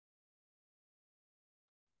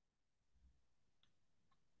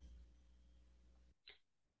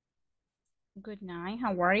Good night.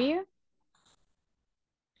 How are you?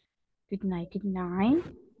 Good night. Good night.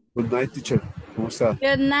 Good night, teacher. ¿Cómo está?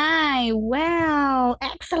 Good night. Well,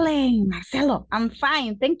 excellent. Marcelo, I'm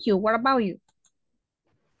fine. Thank you. What about you?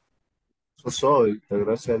 Soy,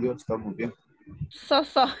 gracias a Dios, estamos bien. So.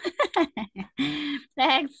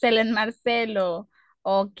 Excellent, Marcelo.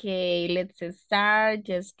 Okay, let's start.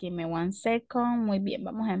 Just give me 1 second. Muy bien,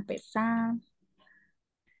 vamos a empezar.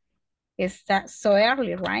 Está so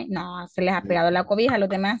early, right? No, se les ha Eh, pegado la cobija a los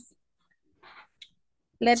demás.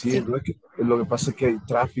 Let's Sí, see. no es que, lo que pasa es que hay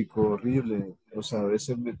tráfico horrible. O sea, a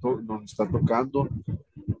veces nos está tocando.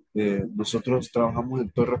 Nosotros trabajamos en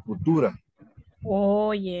Torre Futura.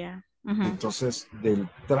 Oh, yeah. Ujú. Entonces, del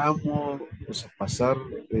tramo, o sea, pasar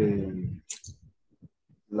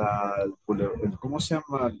 ¿cómo se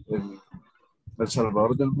llama? El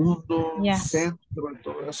Salvador del Mundo, Yes. centro, y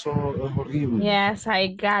todo eso es horrible. Yes, I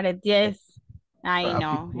got it. Yes, I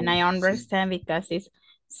know. And Tráfico, I sí, understand because it's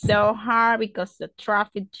so hard because the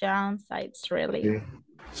traffic jams, it's really sí,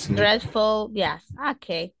 sí. dreadful. Yes.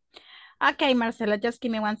 Okay. Okay, Marcela, just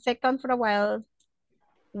give me 1 second for a while.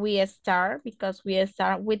 We start because we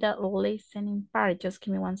start with the listening part. Just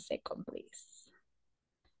give me 1 second, please.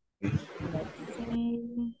 Let's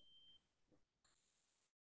see.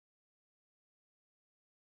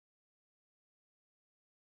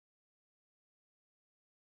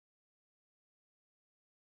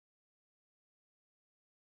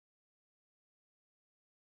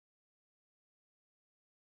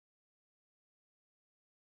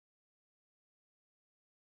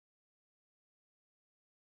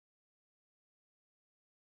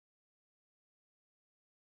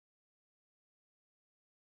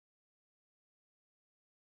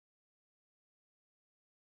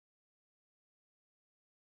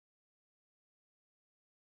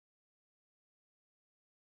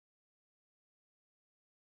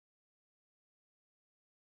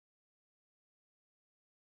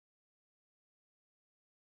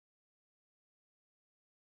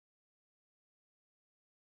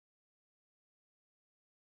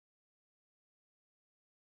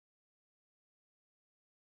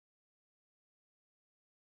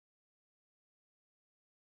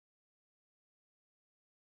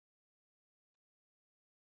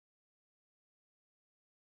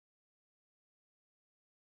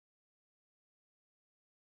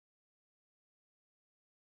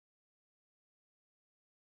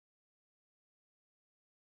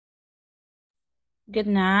 Good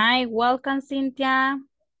night. Welcome, Cynthia.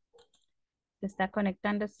 Se está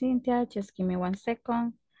conectando Cynthia. Just give me 1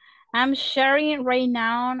 second. I'm sharing right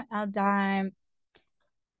now the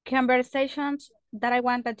conversations that I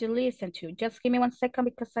want that you listen to. Just give me 1 second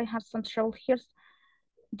because I have some trouble here.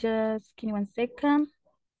 Just give me 1 second.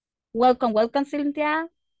 Welcome, welcome, Cynthia.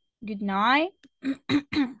 Good night.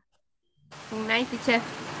 Good night, teacher.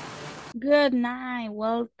 Good night,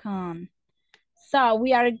 welcome. So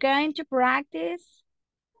we are going to practice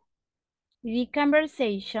the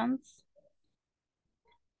conversations.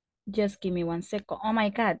 Just give me 1 second. Oh my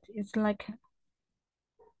God, it's like,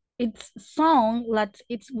 it's song like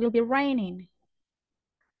it will be raining.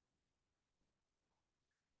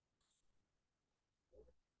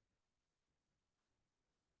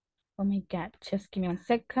 Oh my God, just give me 1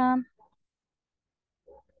 second.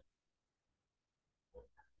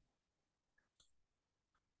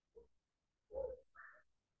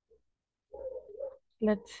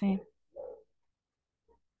 Let's see.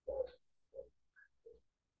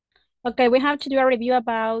 Okay, we have to do a review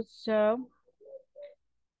about, so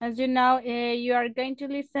as you know, you are going to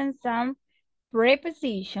listen some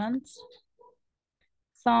prepositions.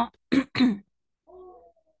 So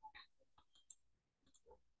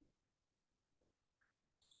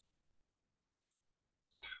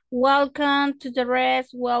welcome to the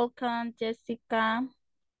rest. Welcome, Jessica.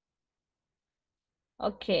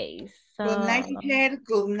 Okay, Good night, so teacher.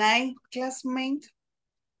 Good night, classmate.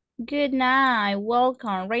 good night.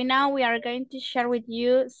 Welcome. Right now we are going to share with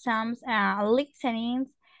you some listenings,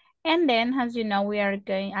 and then, as you know,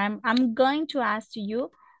 I'm going to ask you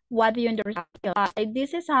what do you understand.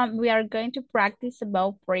 This is we are going to practice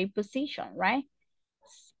about preposition, right?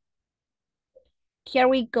 Here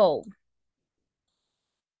we go.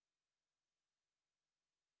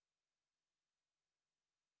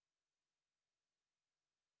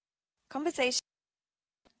 Conversation.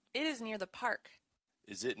 It is near the park.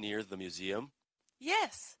 Is it near the museum?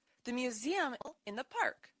 Yes, the museum in the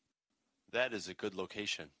park. That is a good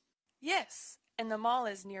location. Yes, and the mall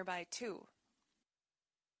is nearby too.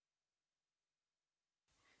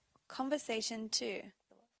 Conversation 2.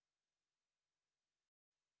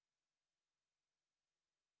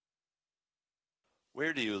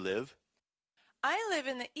 Where do you live? I live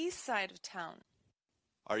in the east side of town.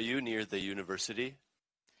 Are you near the university?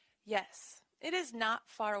 Yes, it is not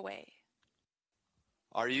far away.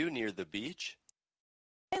 Are you near the beach?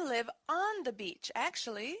 I live on the beach,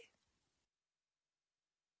 actually.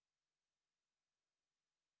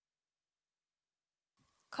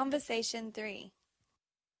 Conversation 3.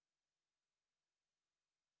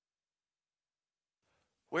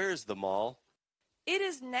 Where is the mall? It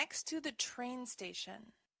is next to the train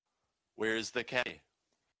station. Where is the cafe?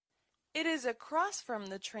 It is across from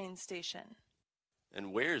the train station.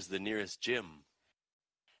 And where's the nearest gym?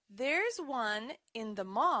 There's one in the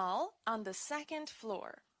mall on the second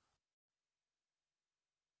floor.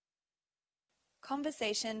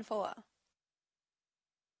 Conversation 4.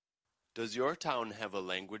 Does your town have a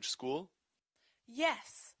language school?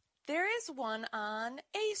 Yes, there is one on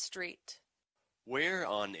A Street. Where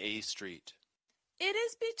on A Street? It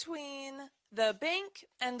is between the bank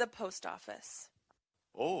and the post office.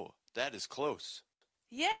 Oh, that is close.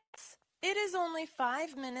 Yes, it is only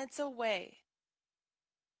 5 minutes away.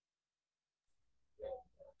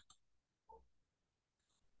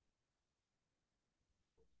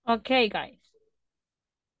 Okay, guys.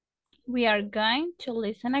 We are going to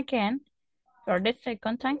listen again for the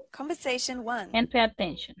second time Conversation 1. and pay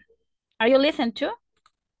attention. Are you listening to?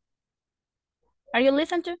 Are you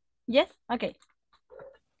listening to? Yes? Okay.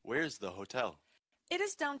 Where's the hotel? It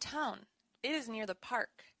is downtown. It is near the park.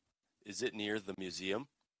 Is it near the museum?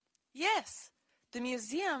 Yes, the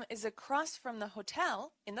museum is across from the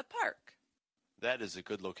hotel in the park. That is a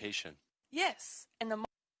good location. Yes, and the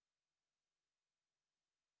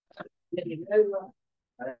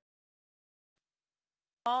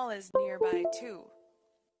mall is nearby too.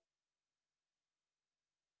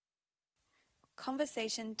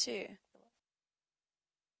 Conversation 2.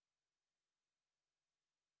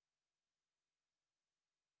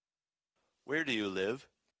 Where do you live?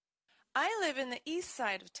 I live in the east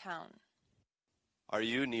side of town. Are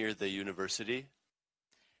you near the university?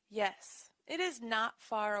 Yes, it is not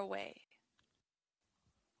far away.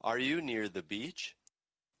 Are you near the beach?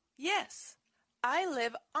 Yes, I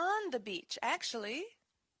live on the beach, actually.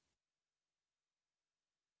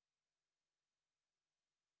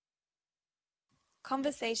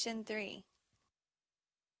 Conversation 3.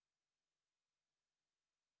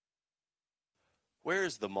 Where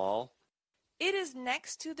is the mall? It is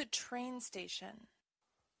next to the train station.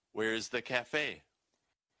 Where is the cafe?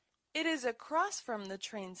 It is across from the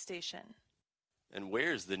train station. And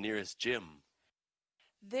where's the nearest gym?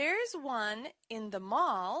 There's one in the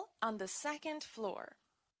mall on the second floor.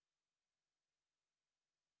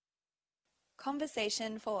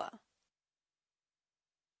 Conversation 4.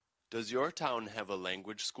 Does your town have a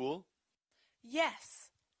language school?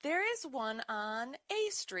 Yes, there is one on A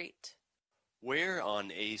Street. Where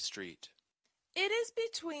on A Street? It is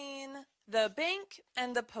between the bank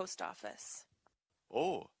and the post office.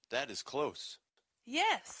 Oh, that is close.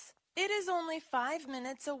 Yes, it is only 5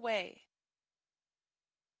 minutes away.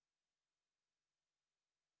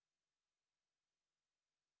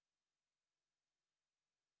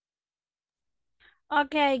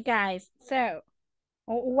 Okay, guys. So,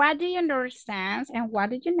 what do you understand and what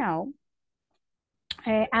did you know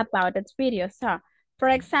about this video? So, for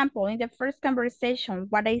example, in the first conversation,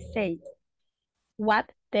 what they said, what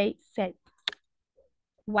they said.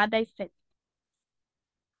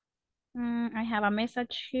 I have a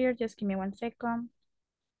message here. Just give me 1 second.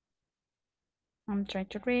 I'm trying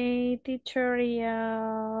to read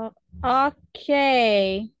tutorial.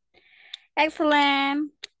 Okay.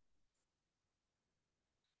 Excellent.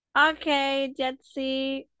 Okay,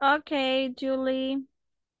 Jetsi. Okay, Julie.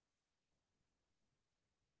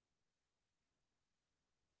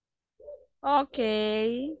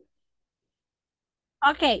 Okay.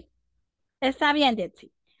 Ok, está bien,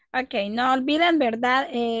 Jetsi. Ok, no olviden, ¿verdad?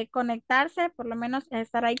 Conectarse, por lo menos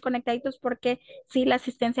estar ahí conectaditos porque sí, la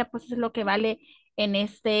asistencia pues es lo que vale en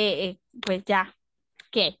este, pues ya,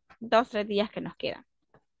 ¿qué? 2, 3 días que nos quedan.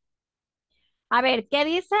 A ver, ¿qué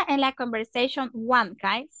dice en la conversation 1,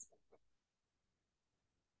 guys?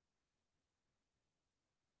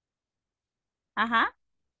 Ajá.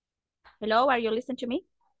 Hello, are you listening to me?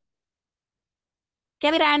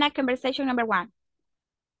 ¿Qué dirá en la conversation number 1?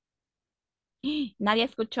 Nadie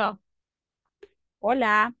escuchó.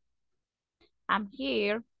 Hola. I'm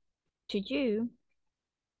here to you.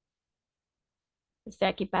 Estoy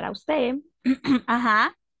aquí para usted.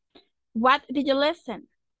 Ajá. What did you listen?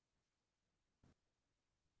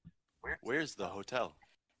 Where's the hotel?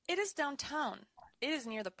 It is downtown. It is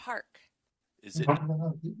near the park. Is it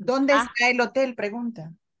 ¿Dónde Ah. está el hotel?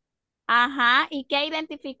 Pregunta. Ajá. ¿Y qué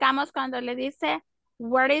identificamos cuando le dice,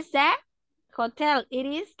 where is that? Hotel. It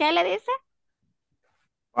is, ¿qué le dice?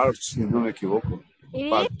 Parts, si no me equivoco. It is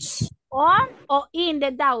Parts. on or in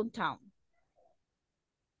the downtown.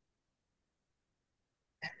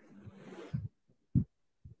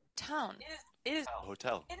 Town. It is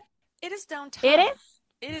Hotel. it is downtown. It is?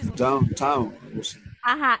 It is Downtown.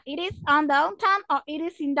 It is on downtown or it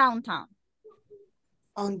is in downtown?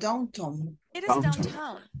 On downtown. it is Downtown.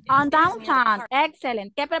 downtown. On It is near the downtown. park.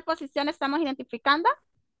 Excellent. ¿Qué preposición estamos identificando?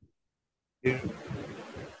 Here.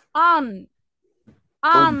 On.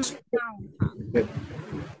 On. Downtown.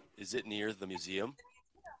 Is it near the museum?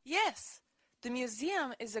 Yes. The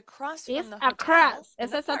museum is across It's from the hotel. across. and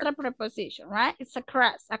Esa the es otra park. preposition, right? It's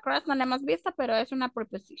across. Across no la hemos visto, pero es una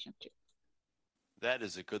preposition too. That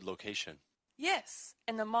is a good location. Yes,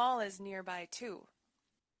 and the mall is nearby too.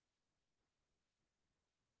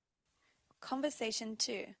 Conversation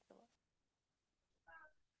 2.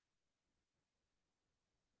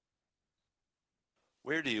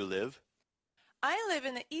 Where do you live? I live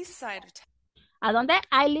in the east side of town. ¿A dónde?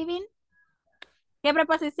 I live in. ¿Qué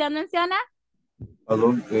preposición menciona? ¿A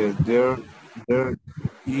dónde?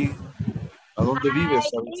 ¿A dónde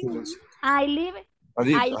vives? A veces. I live.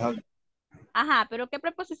 Ahí, I- Ajá, pero ¿qué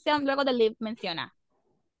preposición luego de live menciona?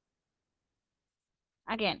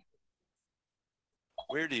 Again.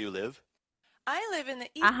 Where do you live? I live in the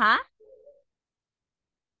east. Ajá.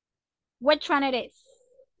 Which one it is?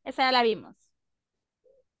 Esa ya la vimos.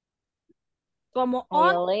 Como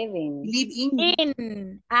on, living. Live in.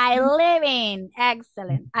 in. I live in.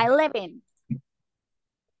 Excellent. I live in.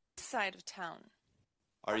 Side of town.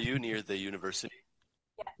 Are you near the university?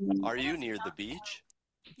 Are you near the beach?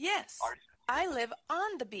 Yes, I live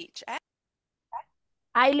on the beach.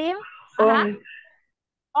 I live ajá,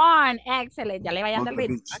 on. Excellent. Ya le vayan On del the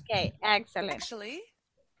ritmo. beach. Ok, excellent. Actually,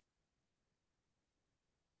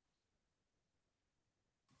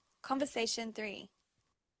 Conversation 3.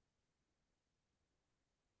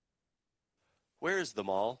 Where is the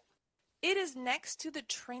mall? it is next to the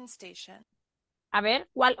train station. A ver,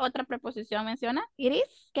 ¿cuál otra preposición menciona? It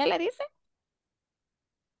is. ¿Qué le dice?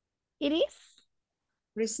 It is.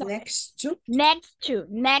 Is next to. Next to.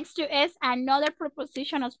 Next to es another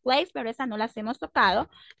preposition of place, pero esa no las hemos tocado,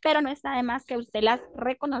 pero no está de más que usted las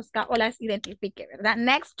reconozca o las identifique, ¿verdad?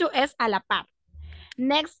 Next to es a la par.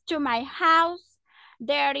 Next to my house,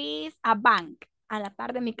 there is a bank. A la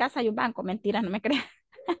par de mi casa hay un banco. Mentira, no me crean.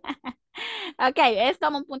 Ok, es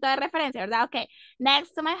como un punto de referencia, ¿verdad? Ok,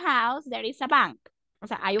 next to my house, there is a bank. O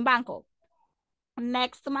sea, hay un banco.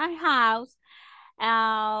 Next to my house,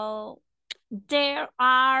 there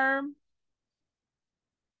are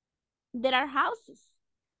houses.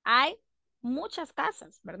 Hay muchas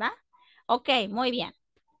casas, ¿verdad? Ok, muy bien.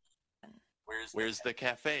 Where's the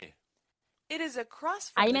cafe? It is across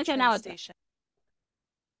from Ahí the menciona train otra. station.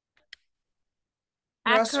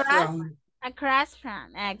 Across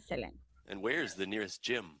from. Excellent. And where's the nearest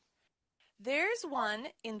gym? There's one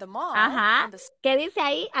in the mall. Ajá. On the ¿Qué dice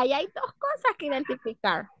ahí? Ahí hay dos cosas que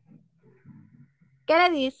identificar. ¿Qué le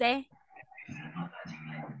dice?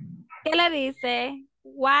 ¿Qué le dice?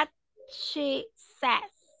 What she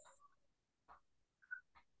says.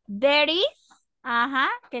 There is. Ajá,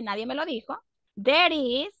 que nadie me lo dijo. There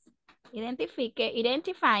is.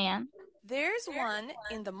 Identifying. There's one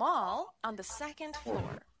in the mall on the second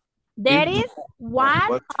floor. There In the- is one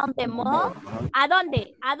What? on the mall. Ajá. ¿A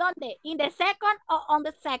dónde? ¿A dónde? ¿In the second or on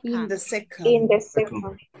the second? In the second. In the Second.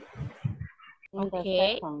 second. In the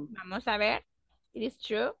Okay, second. vamos a ver. It is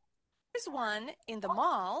true. There's one in the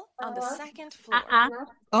mall on the second floor.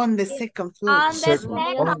 On the second floor. On the Second.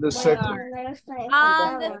 On the second. floor.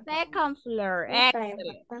 On the second floor.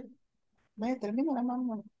 Excellent. Vaya, termina la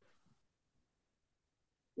mamá.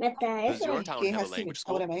 Does your town Que es have a así, language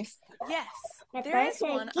school? ahora maestra. Yes, there is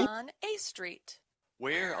one on A Street.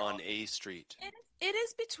 Where on A Street? It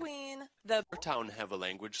is between the. Your town have a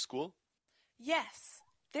language school? Yes,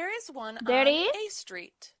 there is one There on is? A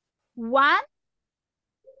Street. One.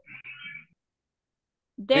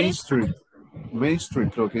 There Main is. Street. Main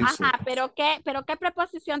Street, creo que dice. Ajá, pero ¿qué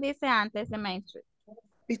preposición dice antes de Main Street?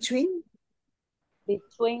 Between.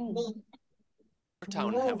 Between. Your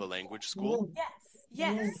town have a language school?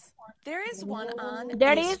 Yes, there is one on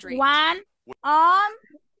There A is Street. one on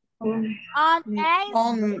A.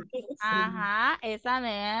 On. Ajá, esa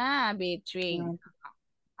me between.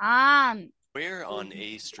 On. Where on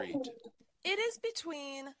A Street? It is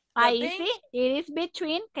between the Ahí bank sí, it is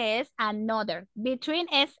between, que es another. Between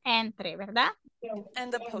es entre, ¿verdad?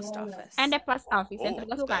 and the post office. And the post office, Oh, entre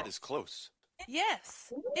los that lugares. is close.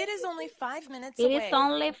 Yes, it is only 5 minutes It away. is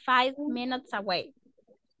only 5 minutes away.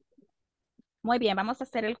 Muy bien, vamos a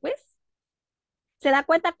hacer el quiz. ¿Se da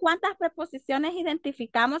cuenta cuántas preposiciones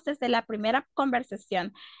identificamos desde la primera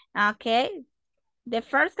conversación? Ok. The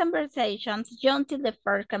first conversation, until the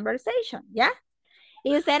first conversation, ¿ya?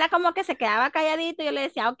 Y usted era como que se quedaba calladito y yo le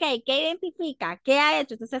decía, ok, ¿qué identifica? ¿Qué ha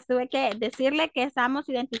hecho? Entonces tuve que decirle que estamos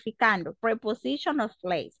identificando. Preposition of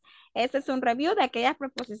place. Este es un review de aquellas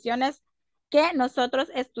preposiciones que nosotros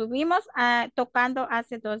estuvimos tocando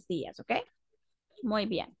hace 2 días, ¿ok? Muy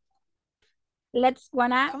bien. Let's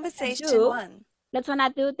wanna Conversation 1.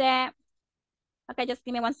 do the, okay, just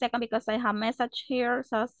give me 1 second because I have message here.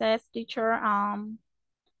 So says teacher,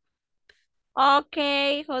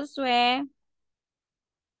 okay, Josué.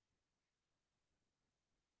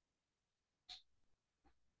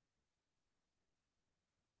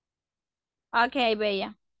 Okay,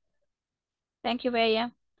 Bella. Thank you,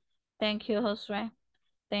 Bella. Thank you, Josué.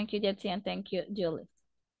 Thank you, Jetsi, and thank you, Julie,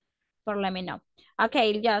 for letting me know.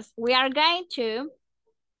 Okay, yes, we are going to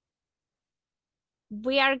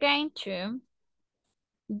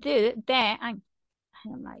do the,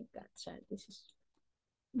 oh my God, sorry,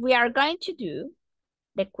 we are going to do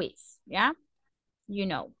the quiz, yeah? You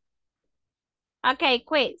know. Okay,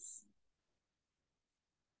 quiz.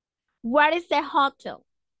 What is the hotel?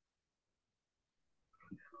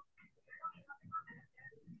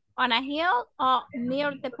 On a hill or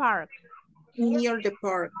near the park? Near the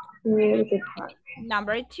park. Near the park.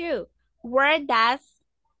 Number 2, where does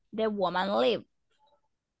the woman live?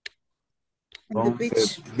 On the On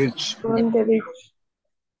beach. the beach. On the beach.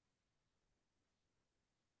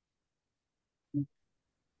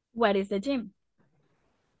 Where is the gym?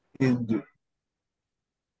 In the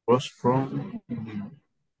from in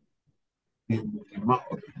the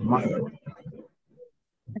mile.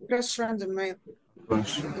 Across from the mile.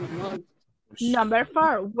 Number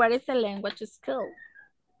 4, where is the language school?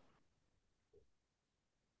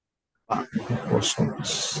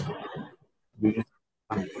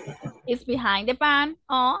 It's behind the bank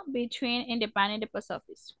or between in the bank and the post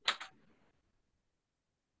office?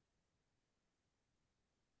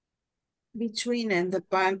 Between and the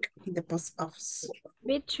bank and the post office.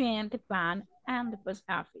 Between the bank and the post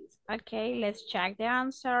office. Okay, let's check the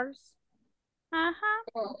answers.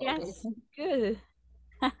 Yes, good.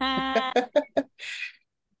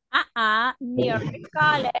 Near the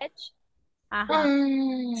college.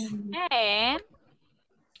 And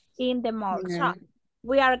in the mall. So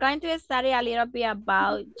we are going to study a little bit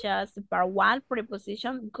about just part 1,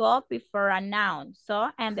 preposition, go before a noun. So,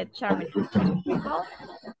 and determine. People,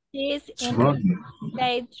 she's in the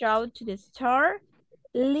they drove to the store.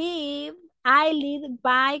 I live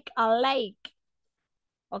by a lake.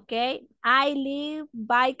 Ok, I live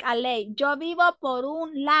by a lake. Yo vivo por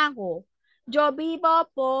un lago. Yo vivo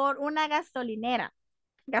por una gasolinería.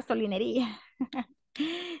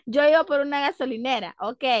 Yo vivo por una gasolinera.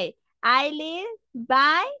 Ok, I live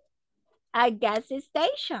by a gas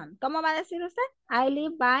station. ¿Cómo va a decir usted? I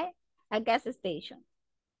live by a gas station.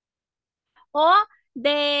 O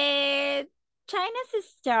the Chinese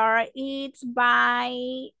store is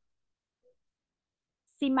by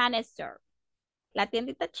Simán Store. La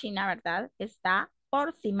tiendita china, ¿verdad? Está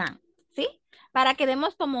por Simán, ¿sí? Para que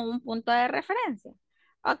demos como un punto de referencia.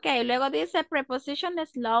 Ok, luego dice preposition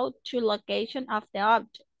slow to location of the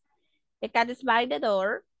object. The cat is by the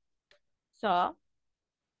door. So,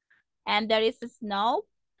 and there is snow,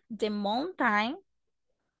 the mountain.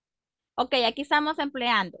 Ok, aquí estamos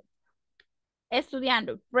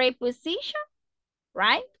estudiando preposition,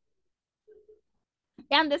 right?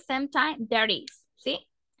 And at the same time, there is, ¿sí?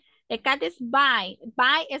 The cat is by.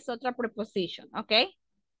 By es otra preposition, ¿ok?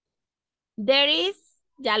 There is,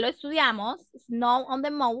 ya lo estudiamos, snow on the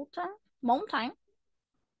mountain.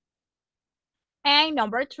 And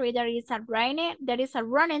number 3, there is a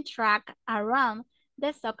running track around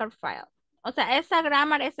the soccer field. O sea, esa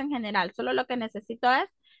grammar es en general. Solo lo que necesito es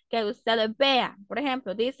que ustedes vean. Por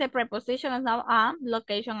ejemplo, dice preposition is now on,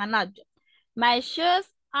 location and object. My shoes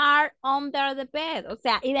are under the bed. O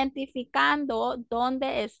sea, identificando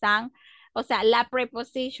dónde están. O sea, la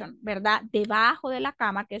preposition, ¿verdad? Debajo de la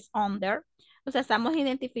cama, que es under. O sea, estamos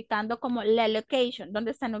identificando como la location, dónde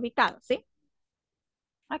están ubicados, ¿sí?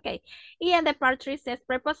 Okay, and the part 3 says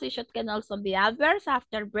preposition can also be adverbs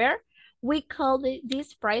after verb. We call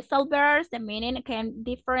these phrasal verbs, the meaning can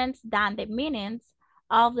different than the meanings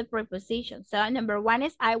of the preposition. So number 1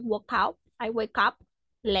 is I wake up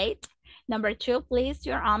late. Number 2, please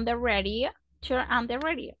turn on the radio. O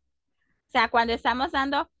sea, cuando estamos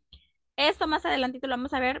dando, esto más adelantito lo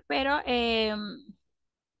vamos a ver, pero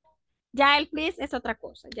ya el please es otra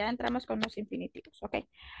cosa. Ya entramos con los infinitivos, ok.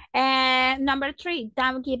 Number 3,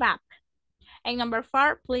 don't give up. And number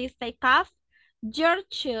 4, please take off your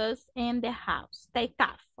shoes in the house. Take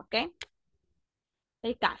off, ¿ok?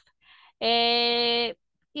 Take off.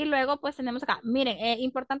 Y luego pues tenemos acá, miren,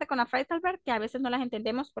 importante con la phrasal verb que a veces no las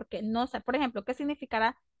entendemos porque no sé, por ejemplo, ¿qué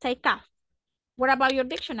significará take off? What about your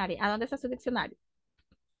dictionary? ¿A dónde está su diccionario?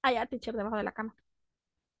 Allá, teacher, debajo de la cama.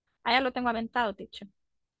 Allá lo tengo aventado, teacher.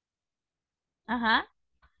 Ajá.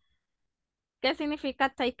 ¿Qué significa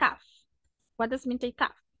take off? What does mean take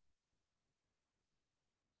off?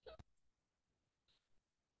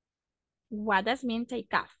 What does mean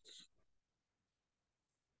take off?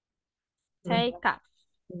 Take off.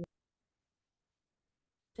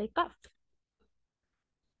 Take off.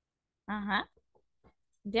 Ajá.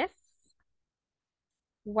 Yes.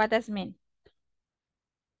 What does mean?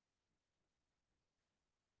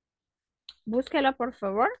 Búsquelo, por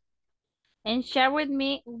favor. And share with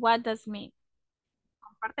me what does mean.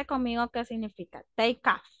 Comparte conmigo qué significa. Take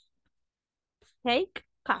off. Take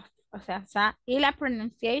off. O sea, y la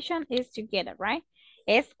pronunciation is together, right?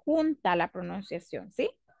 Es junta la pronunciación, ¿sí?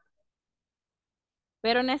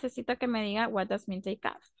 Pero necesito que me diga what does mean take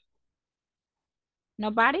off.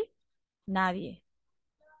 Nobody? Nadie.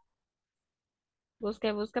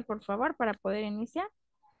 Busque, busque, por favor, para poder iniciar.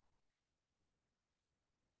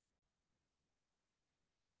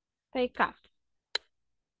 Take off.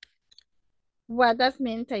 What does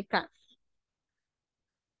mean take off?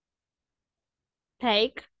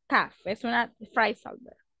 Take off. Es una phrasal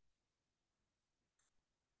verb.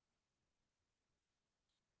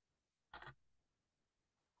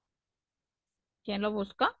 ¿Quién lo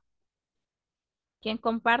buscó? ¿Quién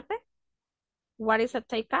comparte? What is a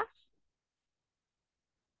take off?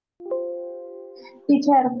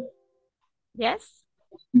 Teacher, Yes.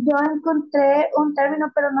 yo encontré un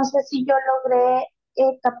término, pero no sé si yo logré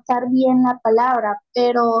captar bien la palabra,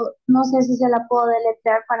 pero no sé si se la puedo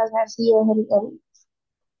deletrear para saber si es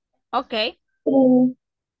Ok. el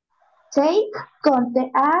take con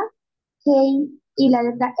T-A, K y la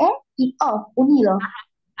letra E y O, unido.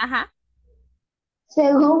 Ajá.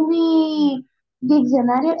 Según mi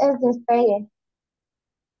diccionario es despegue.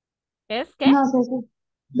 ¿Es qué? No sé si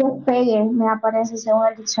despegue me aparece según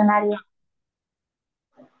el diccionario.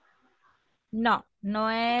 No, no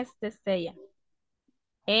es destella.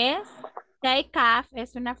 Es take off,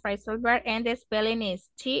 es una phrasal verb and the spelling is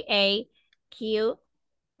T-A-Q,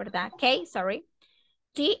 ¿verdad? K, sorry.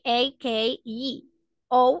 T-A-K-E-O-F-F,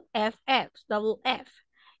 double F.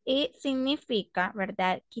 Y significa,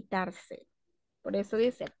 ¿verdad? Quitarse. Por eso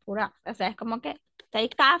dice pura. O sea, es como que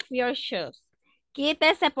take off your shoes.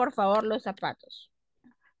 Quítese, por favor, los zapatos.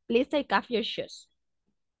 Please take off your shoes.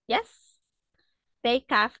 Yes. Take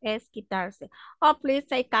off es quitarse. Oh, please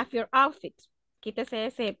take off your outfit. Quítese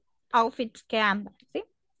ese outfit que anda, ¿sí?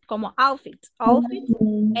 Como outfit. Outfit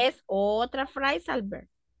es otra phrasal verb,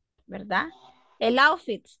 ¿verdad? El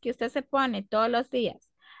outfit que usted se pone todos los días.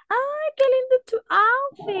 ¡Ay, qué lindo tu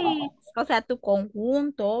outfit! O sea, tu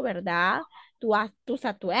conjunto, ¿verdad? Tus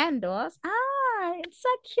atuendos. ¡Ah, it's a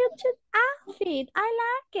cute outfit! I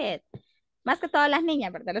like it. Más que todas las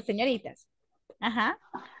niñas, ¿verdad? Las señoritas. Ajá.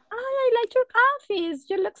 Ay, I like your outfit.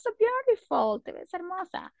 You look so beautiful. Te ves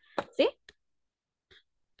hermosa. ¿Sí?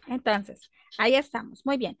 Entonces, ahí estamos.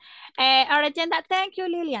 Muy bien. Our agenda. Thank you,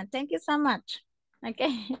 Lilian. Thank you so much.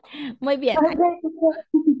 Okay. Muy bien.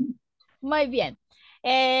 Muy bien.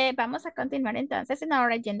 Vamos a continuar entonces. In our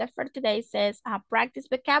agenda for today says practice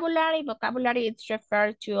vocabulary. Vocabulary is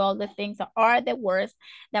referred to all the things or the words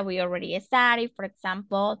that we already studied. For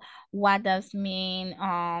example, what does mean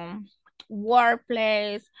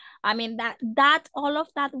workplace? I mean that all of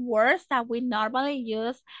that words that we normally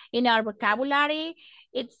use in our vocabulary,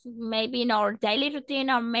 it's maybe in our daily routine,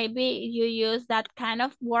 or maybe you use that kind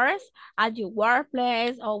of words at your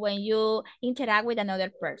workplace or when you interact with another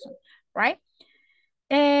person, right?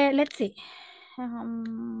 Let's see.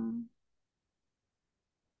 Um,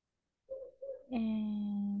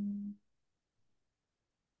 um,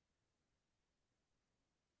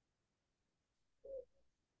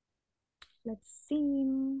 let's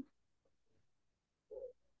see.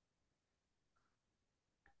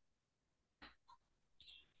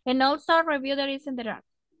 And also review the reason there are.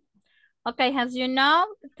 Okay, as you know,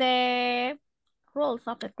 the rules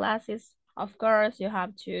of the class is, of course, you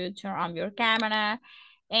have to turn on your camera,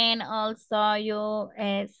 and also you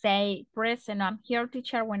say present, I'm here,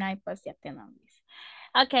 teacher, when I post the attendance.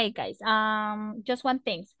 Okay, guys, just one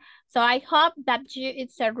thing. So I hope that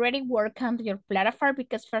it's already work on your platform,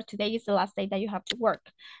 because for today is the last day that you have to work.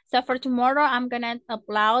 So for tomorrow, I'm gonna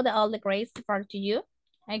upload all the grades for to you.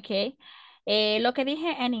 Okay. Lo que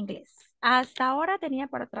dije en inglés. Hasta ahora tenía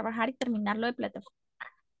para trabajar y terminarlo de plataforma.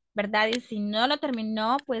 ¿verdad? Y si no lo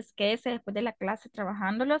terminó, pues quédese después de la clase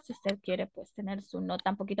trabajándolo, si usted quiere pues tener su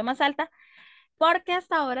nota un poquito más alta, porque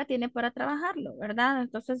hasta ahora tiene para trabajarlo, ¿verdad?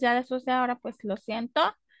 Entonces ya después de ahora, pues lo siento,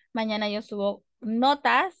 mañana yo subo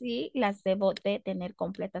notas y las debo de tener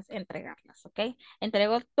completas, entregarlas, ¿ok?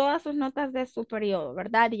 Entrego todas sus notas de su periodo,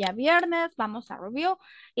 ¿verdad? Día viernes, vamos a review,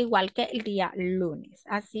 igual que el día lunes.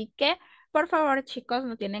 Así que, por favor, chicos,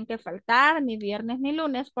 no tienen que faltar ni viernes ni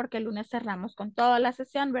lunes, porque el lunes cerramos con toda la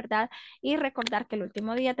sesión, ¿verdad? Y recordar que el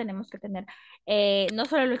último día tenemos que tener no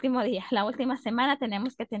solo el último día, la última semana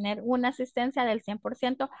tenemos que tener una asistencia del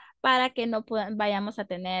 100% para que no vayamos a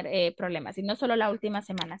tener problemas. Y no solo la última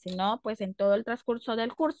semana, sino pues en todo el transcurso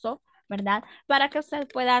del curso, ¿verdad? Para que usted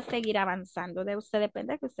pueda seguir avanzando. De usted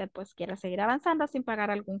depende que usted pues quiera seguir avanzando sin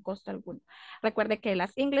pagar algún costo alguno. Recuerde que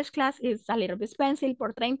las English class is a little bit expensive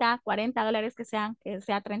por 30, 40 dólares que sea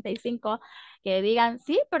 35, que digan,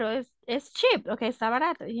 sí, pero es cheap, ok, está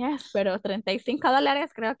barato, yes, pero 35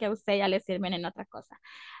 dólares creo que a usted ya le sirven en otra cosa.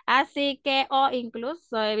 Así que, o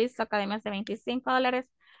incluso he visto academias de 25 dólares,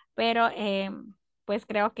 pero pues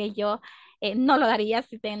creo que yo no lo daría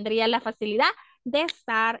si tendría la facilidad de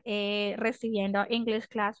estar recibiendo English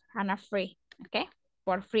class on a free, ok,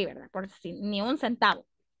 por free, ¿verdad? Por ni un centavo,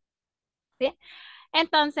 ¿sí?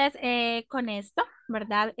 Entonces, con esto,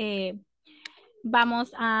 ¿verdad?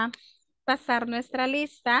 Vamos a pasar nuestra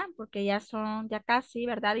lista, porque ya casi,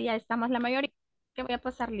 ¿verdad? Y ya estamos la mayoría, que voy a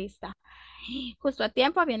pasar lista. Justo a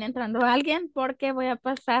tiempo viene entrando alguien porque voy a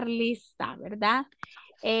pasar lista, ¿verdad?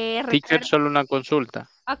 Teacher, Recuerda, solo una consulta.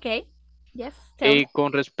 ok, yes, tell me.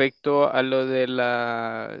 Con respecto a lo de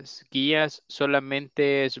las guías,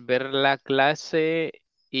 solamente es ver la clase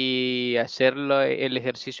y hacerlo el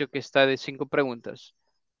ejercicio que está de 5 preguntas.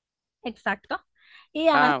 Exacto.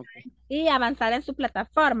 Ah, ok. Y avanzar en su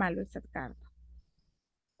plataforma, Luis Edgardo.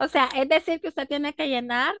 O sea, es decir que usted tiene que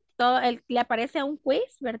llenar todo, le aparece un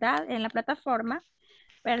quiz, ¿verdad? En la plataforma,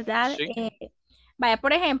 ¿verdad? Sí. Vaya,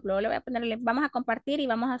 por ejemplo, le voy a ponerle, vamos a compartir y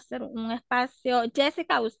vamos a hacer un espacio.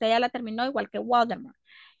 Jessica, usted ya la terminó, igual que Waldemar,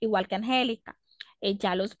 igual que Angélica.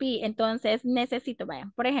 Ya los vi. Entonces, necesito,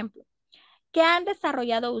 vayan, por ejemplo, ¿qué han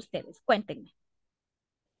desarrollado ustedes? Cuéntenme.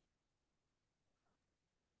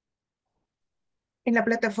 En la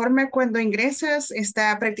plataforma, cuando ingresas,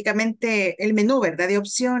 está prácticamente el menú, ¿verdad? De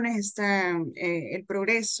opciones, está el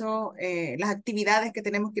progreso, las actividades que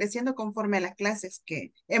tenemos que ir haciendo conforme a las clases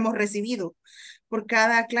que hemos recibido. Por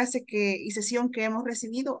cada clase y sesión que hemos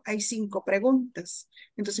recibido, hay 5 preguntas.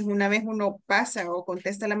 Entonces, una vez uno pasa o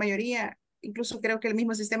contesta la mayoría, incluso creo que el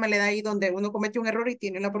mismo sistema le da ahí donde uno comete un error y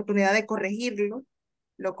tiene la oportunidad de corregirlo,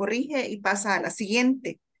 lo corrige y pasa a la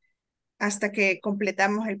siguiente hasta que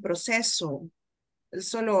completamos el proceso.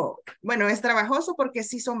 Solo, bueno, es trabajoso porque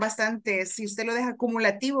sí son bastantes, si usted lo deja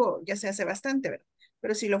acumulativo, ya se hace bastante, ¿verdad?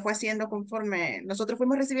 Pero si lo fue haciendo conforme nosotros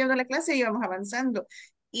fuimos recibiendo la clase, íbamos avanzando.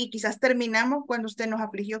 Y quizás terminamos cuando usted nos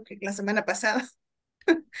afligió que la semana pasada.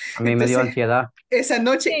 A mí me dio Entonces, ansiedad. esa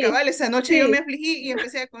noche, Sí, cabal, esa noche yo me sí. afligí y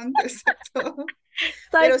empecé a contestar todo.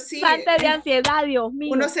 Soy Pero sí, bastante de ansiedad, Dios uno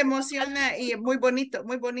mío. se emociona y es muy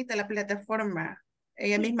bonita la plataforma.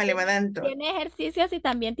 Ella Sí, misma le va dando. tiene ejercicios y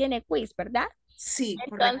también tiene quiz, ¿verdad? Sí,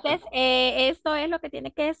 Entonces, correcto. esto es lo que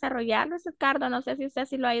tiene que desarrollar Luis Ricardo. No sé si usted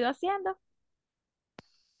sí lo ha ido haciendo.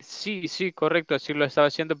 Sí, sí, correcto, así lo estaba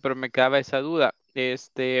haciendo, pero me quedaba esa duda.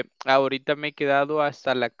 Ahorita me he quedado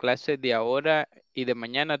hasta la clase de ahora y de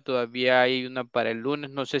mañana, todavía hay una para el lunes,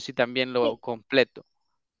 no sé si también lo Sí. completo.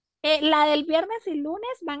 La del viernes y lunes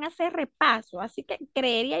van a hacer repaso, así que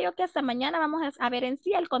creería yo que hasta mañana vamos a ver en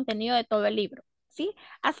sí el contenido de todo el libro, ¿sí?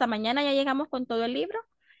 Hasta mañana ya llegamos con todo el libro,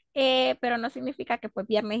 pero no significa que pues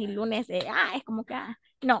viernes y lunes, es como que,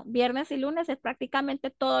 no, viernes y lunes es prácticamente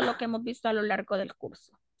todo lo que hemos visto a lo largo del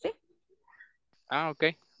curso, ¿sí? Ah, ok,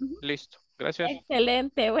 Ujú. listo, gracias.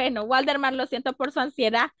 Excelente, bueno, Walderman, lo siento por su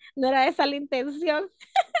ansiedad, no era esa la intención.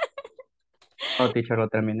 No, teacher, lo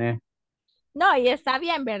terminé. No, y está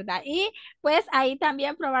bien, ¿verdad? Y pues ahí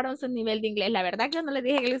también probaron su nivel de inglés. La verdad que yo no les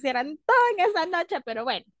dije que lo hicieran todo en esa noche, pero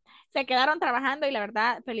bueno, se quedaron trabajando y la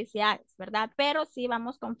verdad, felicidades, ¿verdad? Pero sí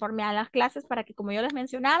vamos conforme a las clases para que, como yo les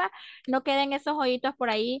mencionaba, no queden esos hoyitos por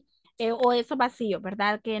ahí o esos vacíos,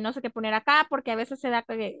 ¿verdad? Que no sé qué poner acá porque a veces se da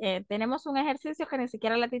que tenemos un ejercicio que ni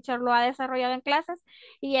siquiera la teacher lo ha desarrollado en clases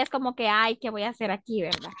y es como que, ay, ¿qué voy a hacer aquí,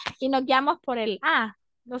 ¿verdad? Y nos guiamos por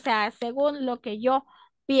o sea, según lo que yo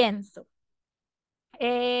pienso.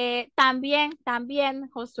 También,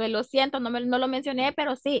 Josué, lo siento, no lo mencioné,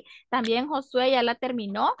 pero sí, también Josué ya la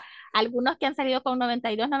terminó. Algunos que han salido con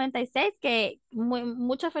 92, 96, que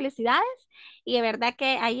muchas felicidades y de verdad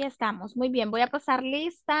que ahí estamos. Muy bien, voy a pasar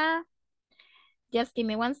lista. Just give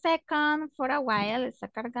me 1 second for a while. Está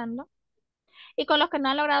cargando. Y con los que no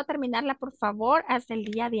han logrado terminarla, por favor, hasta el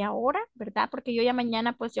día de ahora, ¿verdad? Porque yo ya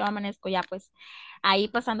mañana, pues yo amanezco ya, pues ahí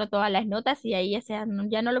pasando todas las notas y ahí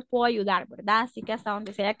ya no lo puedo ayudar, ¿verdad? Así que hasta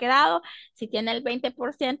donde se haya quedado, si tiene el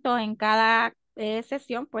 20% en cada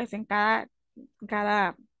sesión, pues en cada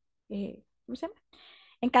 ¿cómo se llama?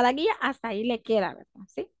 En cada guía, hasta ahí le queda, ¿verdad?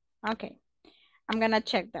 ¿Sí? Ok. I'm gonna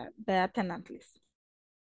check the attendance list.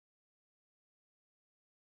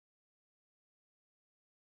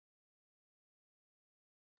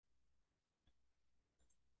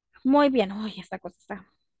 Muy bien. Uy, esta cosa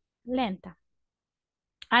está lenta.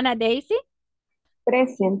 Ana Daisy,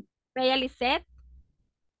 Present. Bella Lisette,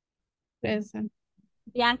 Present.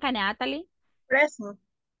 Bianca Natalie, Present.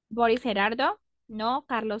 Boris Gerardo, no,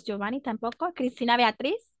 Carlos Giovanni tampoco, Cristina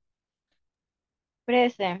Beatriz,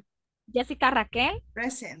 Present. Jessica Raquel,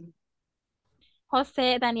 Present.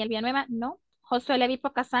 José Daniel Villanueva, no, Josué Levi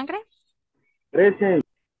Pocasangre, Present.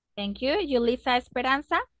 thank you, Yulisa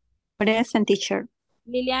Esperanza, Present, teacher.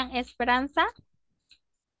 Lilian Esperanza,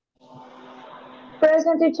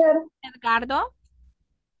 Present, teacher. Edgardo,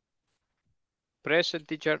 Present,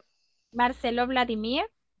 teacher. Marcelo Vladimir,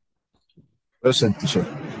 Present, teacher.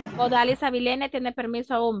 Odalis Avilene tiene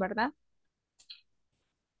permiso aún, ¿verdad?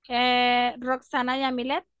 Roxana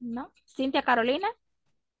Yamilet, no, Cintia Carolina,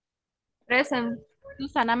 Present.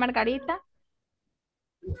 Susana Margarita,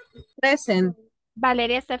 Present.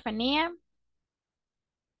 Valeria Estefanía,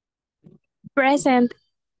 Present.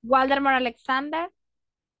 Waldemar Alexander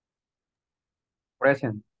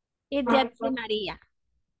Present. y Jetsi María.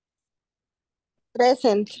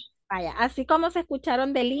 Present. Vaya, así como se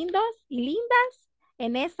escucharon de lindos y lindas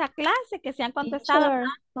en esa clase que se han contestado. Teacher,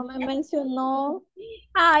 no me mencionó.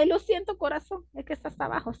 Ay, lo siento, corazón. Es que está hasta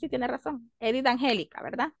abajo. Sí, tiene razón. Edith Angélica,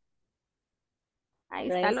 ¿verdad? Ahí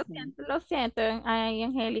está, lo siento, lo siento. Ay,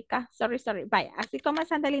 Angélica. Sorry, sorry. Vaya, así como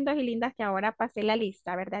están de lindos y lindas que ahora pasé la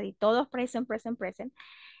lista, ¿verdad? Y todos present, present, present.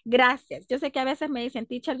 Gracias. Yo sé que a veces me dicen,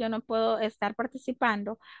 teacher, yo no puedo estar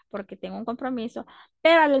participando porque tengo un compromiso,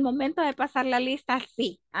 pero al momento de pasar la lista,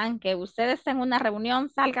 sí. Aunque ustedes estén en una reunión,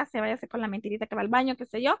 salga, se váyase con la mentirita que va al baño, qué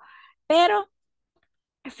sé yo, pero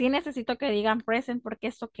sí necesito que digan present porque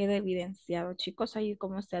esto queda evidenciado, chicos. Ahí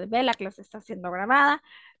como usted ve, la clase está siendo grabada,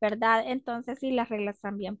 ¿verdad? Entonces, sí, las reglas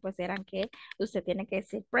también pues eran que usted tiene que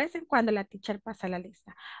decir present cuando la teacher pasa la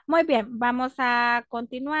lista. Muy bien, vamos a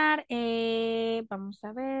continuar. Vamos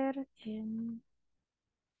a ver.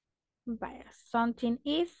 Vaya, something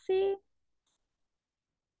easy.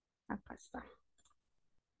 Acá está.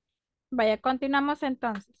 Vaya, continuamos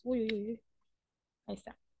entonces. Uy, uy, uy. Ahí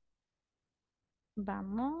está.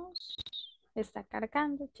 Vamos. Está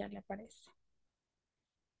cargando, ya le aparece.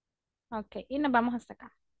 Ok, y nos vamos hasta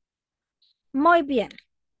acá. Muy bien.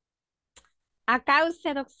 Acá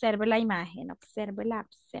usted observe la imagen, obsérvela,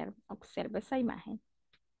 observe esa imagen.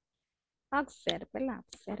 Obsérvela,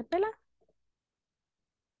 obsérvela.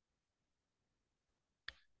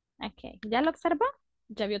 Ok, ¿ya lo observó?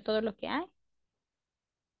 ¿Ya vio todo lo que hay?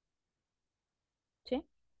 ¿Sí?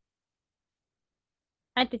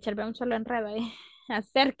 Ay, teacher, ve un solo enredo ahí.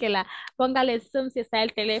 Acérquela, póngale zoom si está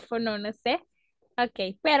el teléfono, no sé.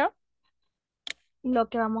 Ok, pero lo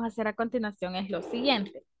que vamos a hacer a continuación es lo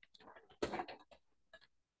siguiente.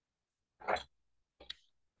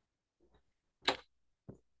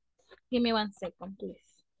 Give me 1 second,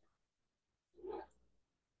 please.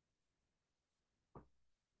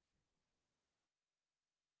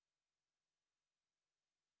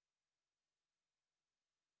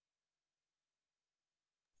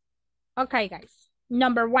 Okay, guys.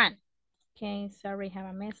 Number 1. Okay, sorry, have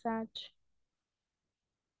a message.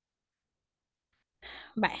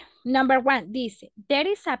 Vaya, number 1 dice, there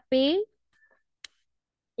is a pig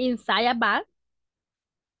inside a bag.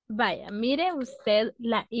 Vaya, mire usted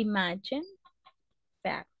la imagen. O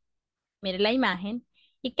sea, mire la imagen.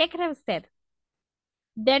 ¿Y qué cree usted?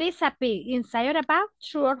 There is a pig inside a bag,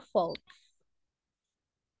 true or false?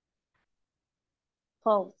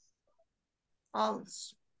 False.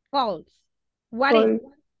 False. False. What is it?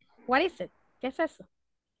 What is it? ¿Qué es eso?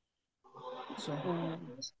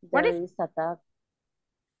 What There is is a dog.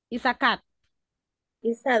 It's a cat.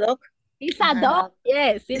 It's a dog. It's a dog.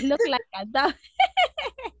 Yes, it looks like a dog.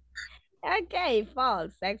 Okay,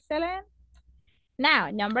 false. Excellent.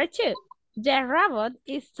 Now, number 2. The robot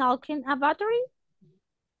is talking a battery.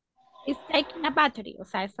 It's taking a battery. O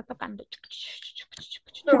sea, está tocando.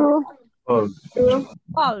 True.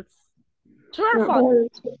 False. True or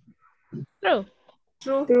false? True.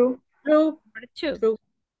 True. Number 2. True.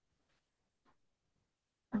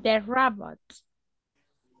 The robot.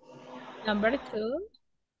 Number 2.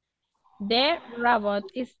 The robot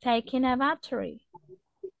is taking a battery.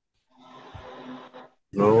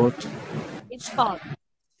 Robot. It's false.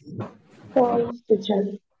 False,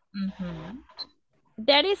 teacher. Mhm.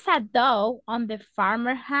 There is a dog on the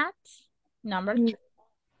farmer hat. Number 3.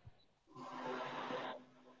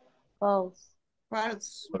 False.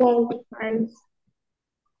 False. False. False.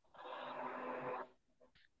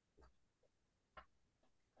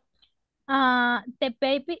 The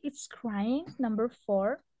baby is crying. Number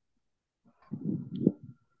 4.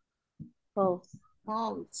 False.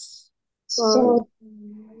 False. False.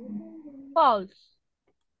 False.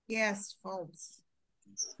 Yes, false.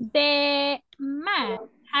 The man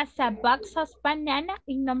has a box of banana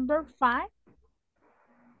in number 5.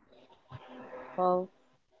 False.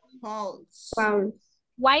 False. False.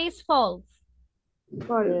 Why is false?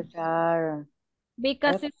 False. There are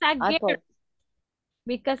Because it's a girl. apples.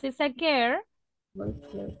 Because it's a girl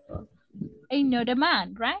and not a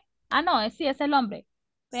man, right? Ah, no, sí, es el hombre.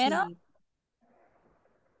 Pero, Sí.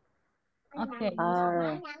 okay.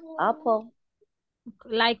 Are apple.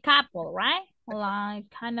 Like apple, right?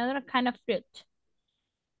 Like another kind of fruit.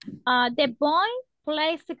 The boy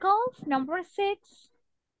plays the golf, number 6.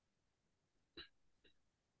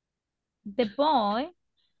 The boy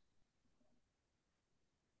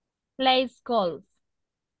plays golf.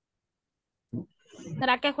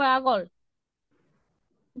 ¿Será que juega golf?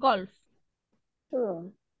 Golf.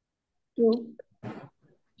 True. True.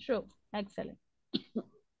 True. Excellent.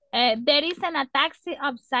 There is a taxi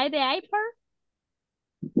outside the airport.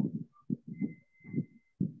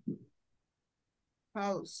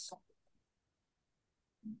 False.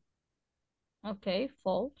 Okay,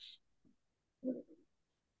 false.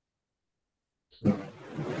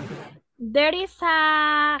 There is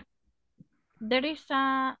a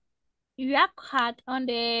yacht on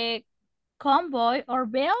the convoy or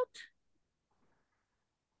belt.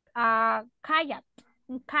 Kayak.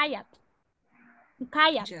 Un kayak. Un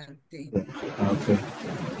kayak. Ya, sí. Okay.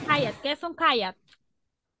 Kayak. ¿Qué es un kayak?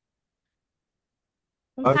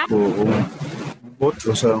 Un Barco kayak. o un bote,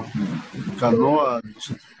 o sea, un canoa. No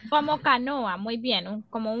sé. Como canoa, muy bien.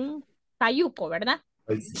 Como un cayuco, ¿verdad?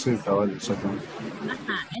 Ahí sí, cabal, exactamente.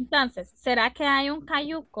 Ajá. Entonces, ¿será que hay un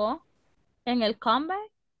cayuco en el convoy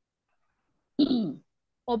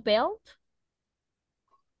o belt?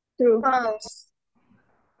 True. False.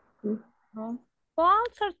 No.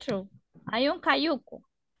 False or true? Hay un cayuco.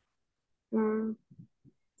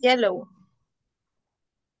 Yellow.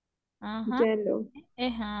 Ajá. Yellow.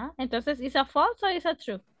 Ajá. Entonces, ¿is a false or is a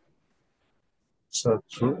true?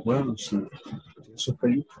 Bueno, sí. Eso es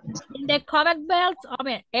cayuco. In the covered belts,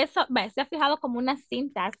 eso, se ha fijado como unas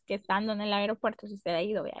cintas que están en el aeropuerto, si usted ha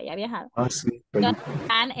ido, vea, ya ha viajado. Ah, sí, Entonces, cayuco.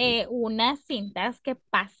 están unas cintas que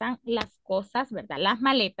pasan las cosas, ¿verdad? Las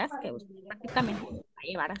maletas que usted prácticamente va a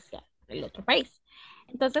llevar hacia el otro país.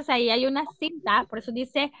 Entonces, ahí hay una cinta, por eso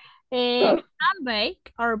dice convoy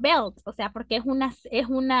or belt, o sea, porque ay, ¿cómo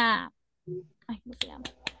se llama?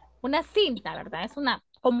 Una cinta, ¿verdad? Es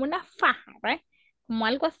como una faja, ¿verdad? Como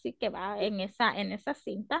algo así que va en esa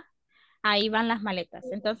cinta, ahí van las maletas.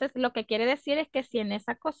 Entonces, lo que quiere decir es que si en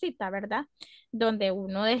esa cosita, ¿verdad? Donde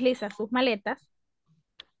uno desliza sus maletas,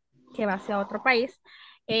 que va hacia otro país,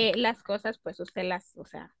 las cosas, pues usted o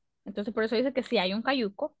sea, entonces por eso dice que si hay un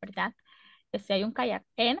cayuco, ¿verdad? Que si hay un kayak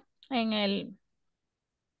en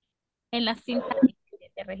la cinta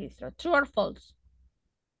de registro. True or false?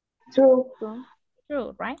 True.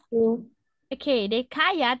 True, right? True. Okay, the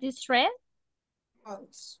kayak is red.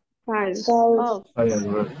 False. False. False.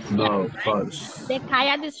 No, false. The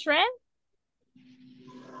kayak is red.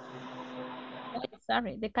 Oh,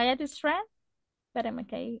 sorry, the kayak is red. Espérame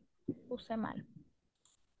que ahí puse mal.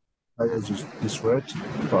 I just disread.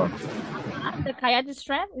 False. The kayak is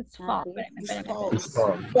red. It's false. This Espérame. It's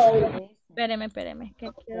false. Espérame,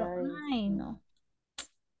 que quiero. Ay, no.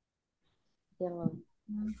 Yellow.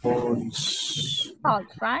 False.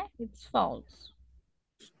 False, right? It's false.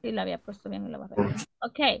 Sí, lo había puesto bien y lo bajé.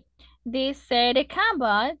 Okay. This the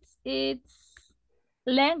combats, it's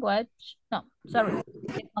language. No, sorry.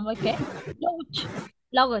 ¿Qué?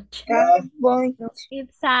 Language.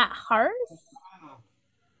 It's a horse.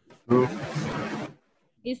 True.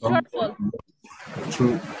 It's true or false?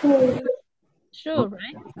 True. True,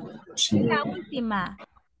 right? Sí. La última.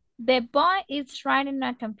 The boy is writing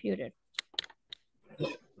a computer.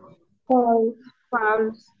 False.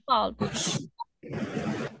 False. False.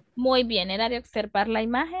 Muy bien, era de observar la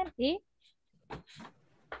imagen y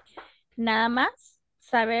nada más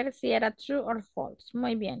saber si era true or false.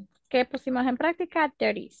 Muy bien. ¿Qué pusimos en práctica?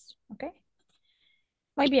 There is. ¿Ok?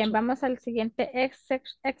 Muy bien, vamos al siguiente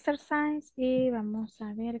exercise y vamos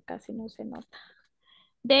a ver, casi no se nota.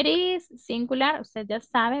 There is singular, usted ya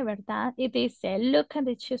sabe, ¿verdad? Y dice, look at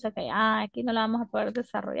the shoes. Ok, aquí no la vamos a poder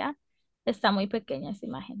desarrollar. Está muy pequeña esa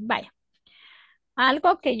imagen. Vaya.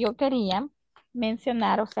 Algo que yo quería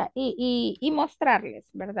mencionar, o sea, y mostrarles,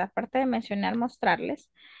 ¿verdad? Aparte de mencionar,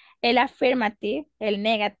 mostrarles el affirmative, el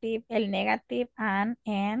negative and,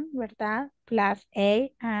 ¿verdad? Plus a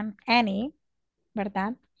and any,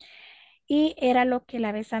 ¿verdad? Y era lo que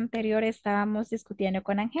la vez anterior estábamos discutiendo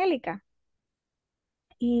con Angélica.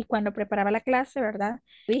 Y cuando preparaba la clase, ¿verdad?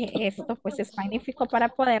 Dije, esto pues es magnífico para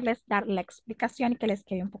poderles dar la explicación y que les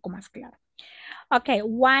quede un poco más claro. Okay,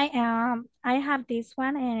 why I have this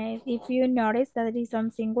one, and if you notice that it is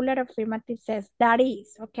on singular, affirmative says that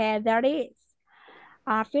is, okay, that is.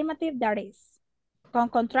 Affirmative, that is. Con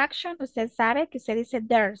contraction, usted sabe que usted dice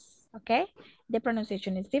there's, okay? The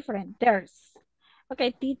pronunciation is different, there's.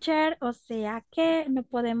 Okay, teacher, o sea que no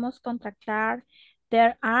podemos contractar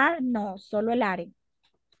there are, no, solo el are,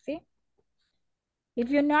 ¿sí? If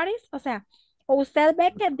you notice, o sea, usted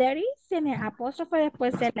ve que there is tiene apóstrofe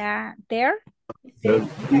después de la there. There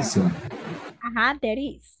isn't. Ajá, there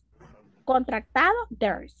is. Contractado,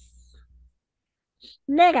 there's.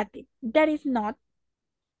 Negative, there is not,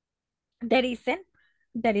 there isn't,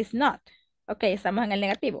 there is not. Ok, estamos en el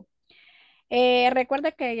negativo.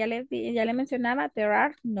 Recuerda que ya le mencionaba, there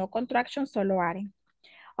are, no contraction, solo are.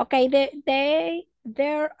 Ok,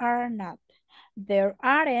 there are not. There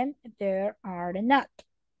aren't, there are not.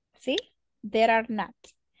 ¿Sí? There are not.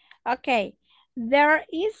 Ok, there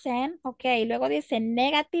isn't, ok, luego dice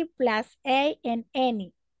negative plus a and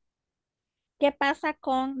any. ¿Qué pasa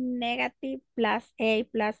con negative plus a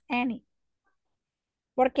plus any?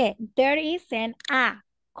 Porque there isn't a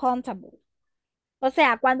contable. O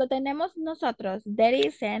sea, cuando tenemos nosotros there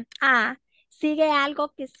isn't a, sigue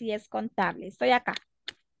algo que sí es contable. Estoy acá.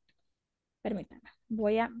 Permítanme.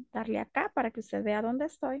 Voy a darle acá para que usted vea dónde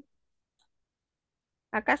estoy.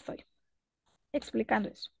 Acá estoy. Explicando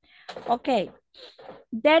eso. Ok.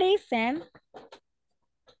 There isn't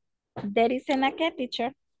a qué,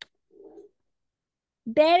 teacher?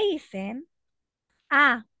 There isn't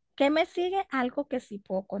a. ¿Qué me sigue? Algo que sí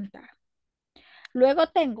puedo contar. Luego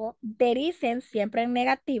tengo there isn't siempre en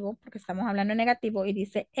negativo, porque estamos hablando en negativo, y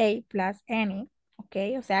dice a plus any, ¿ok?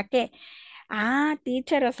 O sea que,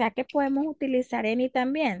 teacher, o sea que podemos utilizar any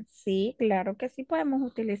también. Sí, claro que sí podemos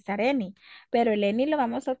utilizar any, pero el any lo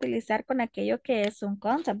vamos a utilizar con aquello que es un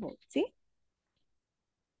countable, ¿sí?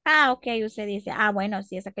 Ok, usted dice, bueno,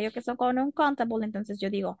 si es aquello que son con un countable, entonces yo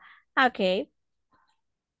digo, ok,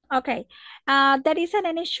 ok, there isn't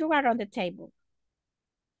any sugar on the table.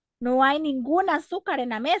 No hay ningún azúcar en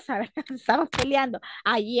la mesa, ¿verdad? Estamos peleando.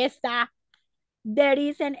 Ahí está. There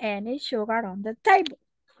isn't any sugar on the table.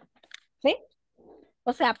 ¿Sí?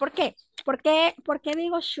 O sea, ¿por qué? ¿Por qué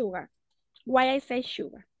digo sugar? Why I say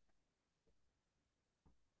sugar?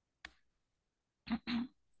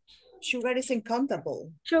 Sugar is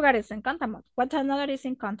uncountable. Sugar is uncountable. What another is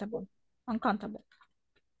uncountable? Uncountable.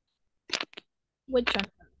 Which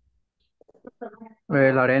one?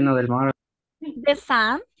 La arena del mar. The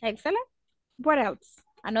sun. Excellent. What else?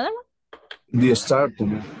 Another one? The start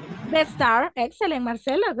también. The star. Excellent,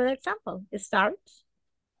 Marcelo. Good example. The stars.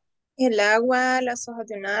 El agua, las hojas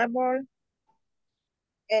de un árbol,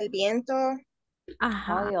 el viento,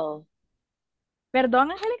 Ajá. Oil.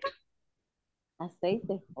 Perdón, Angélica.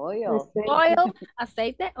 Aceite. Oil. Oil,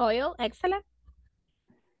 aceite, oil, excellent.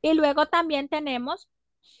 Y luego también tenemos,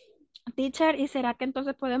 teacher, ¿y será que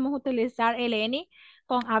entonces podemos utilizar el any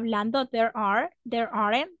con hablando there are, there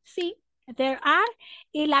aren't? Sí, there are.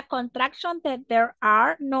 Y la contraction de there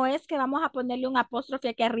are no es que vamos a ponerle un apóstrofe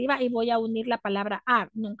aquí arriba y voy a unir la palabra are.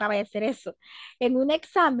 Nunca va a ser eso. En un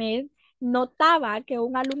examen notaba que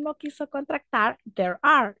un alumno quiso contractar there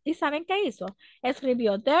are. ¿Y saben qué hizo?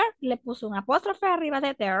 Escribió there, le puso un apóstrofe arriba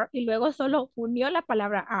de there y luego solo unió la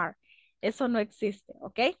palabra are. Eso no existe,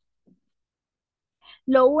 ¿ok?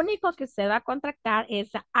 Lo único que usted va a contractar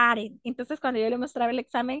es aren't. Entonces, cuando yo le mostraba el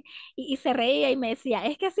examen y se reía y me decía,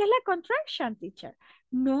 es que así es la contraction, teacher.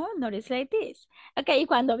 No, not is like this. Ok, y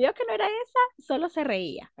cuando vio que no era esa, solo se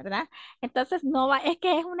reía, ¿verdad? Entonces, no va, es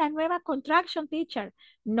que es una nueva contraction, teacher.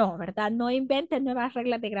 No, ¿verdad? No invente nuevas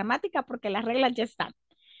reglas de gramática porque las reglas ya están.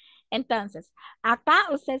 Entonces, acá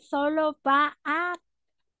usted solo va a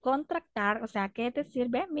contractar, o sea, ¿qué te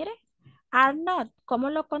sirve? Mire, are not, ¿cómo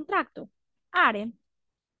lo contracto? Aren't.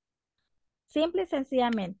 Simple y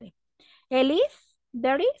sencillamente. El is,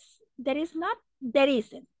 there is not, there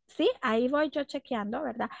isn't. ¿Sí? Ahí voy yo chequeando,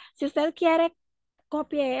 ¿verdad? Si usted quiere,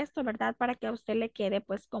 copie esto, ¿verdad? Para que a usted le quede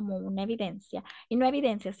pues como una evidencia. Y no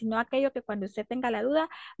evidencia, sino aquello que cuando usted tenga la duda,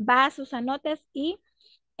 va a sus anotes y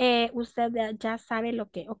usted ya sabe lo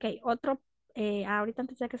que, ok, otro, ahorita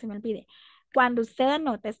antes de que se me olvide, cuando usted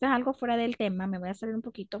anota, esto es algo fuera del tema, me voy a salir un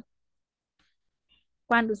poquito.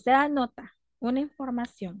 Cuando usted anota una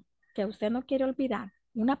información que usted no quiere olvidar,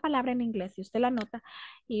 una palabra en inglés, y usted la anota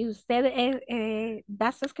y usted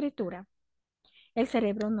da su escritura, el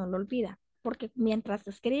cerebro no lo olvida, porque mientras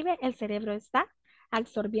escribe, el cerebro está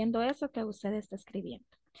absorbiendo eso que usted está escribiendo.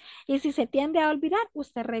 Y si se tiende a olvidar,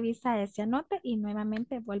 usted revisa ese anote y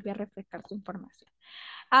nuevamente vuelve a refrescar su información.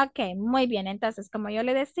 Ok, muy bien. Entonces, como yo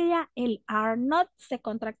le decía, el are not se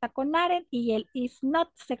contracta con aren y el is not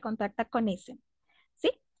se contracta con isn't. ¿Sí?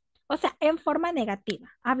 O sea, en forma negativa,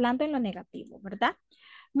 hablando en lo negativo, ¿verdad?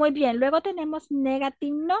 Muy bien. Luego tenemos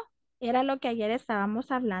negative no. Era lo que ayer estábamos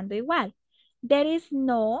hablando igual. There is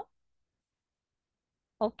no.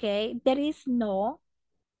 Ok, there is no.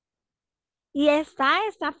 Y está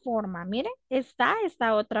esta forma, miren, está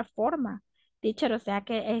esta otra forma. Teacher, o sea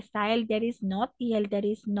que está el there is not y el there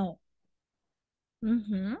is no.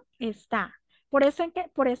 Ujú, está. Por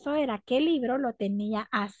eso era que el libro lo tenía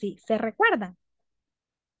así. ¿Se recuerdan?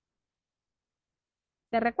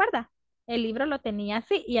 ¿Se recuerda? El libro lo tenía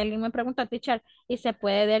así y alguien me preguntó, teacher, ¿y se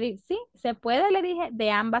puede leer? Sí, se puede, le dije,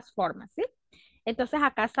 de ambas formas, ¿sí? Entonces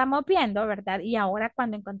acá estamos viendo, ¿verdad? Y ahora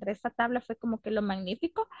cuando encontré esta tabla fue como que lo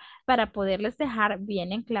magnífico para poderles dejar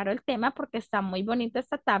bien en claro el tema porque está muy bonita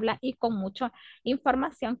esta tabla y con mucha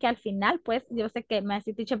información que al final, pues yo sé que me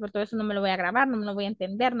decís, teacher, pero todo eso no me lo voy a grabar, no me lo voy a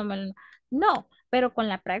entender, No, pero con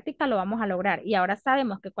la práctica lo vamos a lograr. Y ahora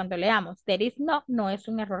sabemos que cuando leamos there is no, no es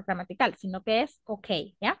un error gramatical, sino que es ok,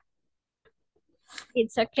 ¿ya?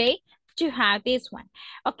 It's okay to have this one.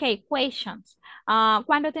 Okay, questions.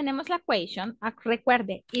 Cuando tenemos la question,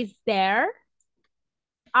 recuerde, is there,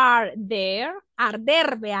 are there,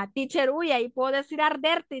 arder, vea, teacher, uy, ahí puedo decir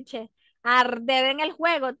arder, teacher. Arder en el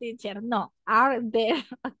juego, teacher. No, are there,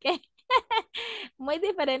 ok. Muy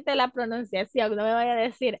diferente la pronunciación, no me voy a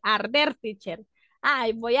decir arder, teacher.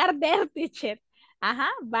 Ay, voy a arder, teacher. Ajá,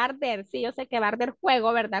 va a arder. Sí, yo sé que va a arder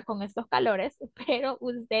fuego, ¿verdad? Con estos calores, pero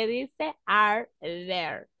usted dice are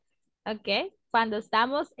there. ¿Ok? Cuando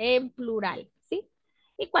estamos en plural, ¿sí?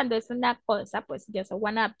 Y cuando es una cosa, pues just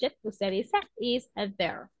one object, usted dice is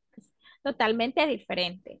there. Es totalmente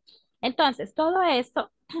diferente. Entonces, todo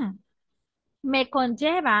esto me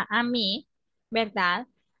conlleva a mí, ¿verdad?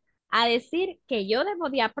 A decir que yo debo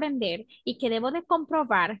de aprender y que debo de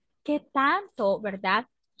comprobar qué tanto, ¿verdad?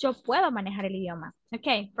 Yo puedo manejar el idioma.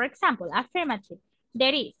 Ok, por ejemplo, affirmative.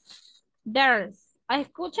 There is, there's.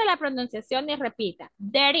 Escucha la pronunciación y repita.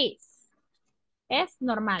 There is. Es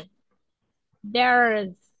normal.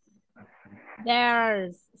 There's.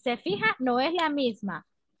 There's. ¿Se fija? No es la misma.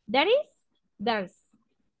 There is. There's.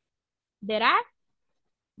 There are.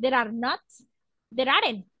 There are not. There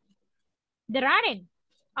aren't. There aren't.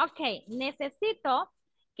 Ok, necesito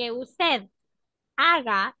que usted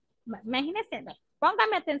haga, imagínese,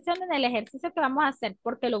 póngame atención en el ejercicio que vamos a hacer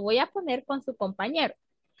porque lo voy a poner con su compañero.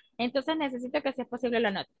 Entonces necesito que si es posible lo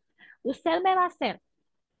anote. Usted me va a hacer,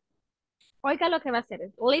 oiga lo que va a hacer,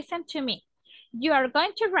 listen to me. You are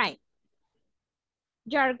going to write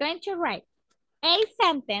a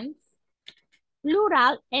sentence,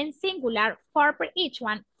 plural and singular, four per each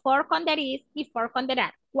one, four con there is y four con there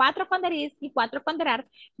are. 4 con there is y 4 con there are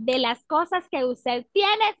de las cosas que usted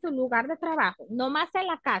tiene en su lugar de trabajo, no más en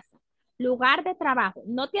la casa. Lugar de trabajo,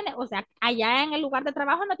 no tiene, o sea, allá en el lugar de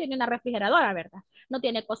trabajo no tiene una refrigeradora, ¿verdad? No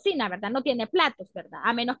tiene cocina, ¿verdad? No tiene platos, ¿verdad?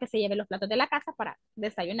 A menos que se lleve los platos de la casa para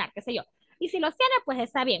desayunar, qué sé yo. Y si los tiene, pues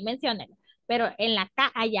está bien, menciónenlo. Pero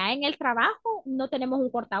allá en el trabajo no tenemos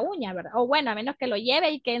un corta uña, ¿verdad? O bueno, a menos que lo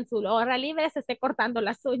lleve y que en su hora libre se esté cortando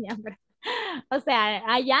las uñas, ¿verdad? O sea,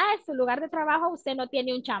 allá en su lugar de trabajo usted no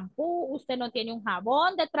tiene un champú, usted no tiene un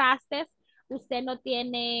jabón de trastes, usted no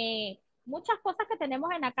tiene muchas cosas que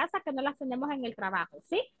tenemos en la casa que no las tenemos en el trabajo,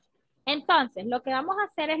 ¿sí? Entonces, lo que vamos a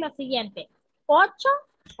hacer es lo siguiente. 8,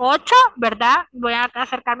 ¿verdad? Voy a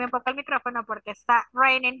acercarme un poco al micrófono porque está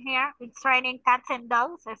raining here. It's raining cats and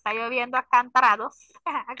dogs. Está lloviendo a cantarados.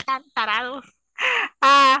 A cantarados.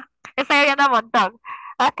 Está lloviendo un montón.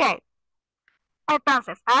 Ok.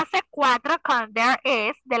 Entonces, hace 4 con there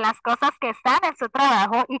is de las cosas que están en su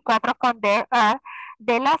trabajo y 4 con there are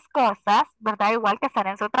de las cosas, ¿verdad? Igual que están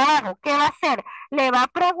en su trabajo. ¿Qué va a hacer? Le va a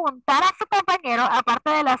preguntar a su compañero, aparte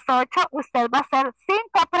de las 8, usted va a hacer 5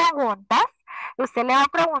 preguntas. Usted le va a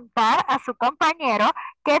preguntar a su compañero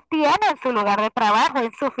qué tiene en su lugar de trabajo,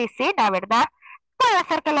 en su oficina, ¿verdad? Puede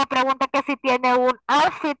ser que le pregunte que si tiene un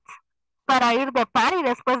outfit para ir de party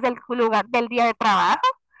después del día de trabajo.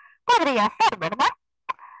 Podría ser, ¿verdad?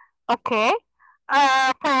 Ok.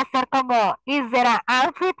 Puede ser como, is there an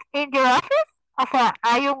outfit in your office? O sea,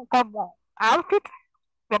 hay un como outfit,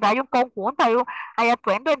 ¿verdad? Hay un conjunto, hay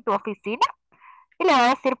atuendo en tu oficina. Y le va a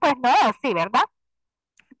decir, pues no, sí, ¿verdad?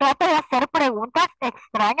 Trata de hacer preguntas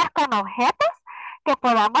extrañas con objetos que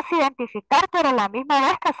podamos identificar, pero a la misma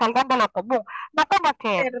vez que salgan de lo común. No como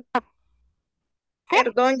que, Per- ¿sí?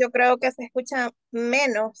 perdón, yo creo que se escucha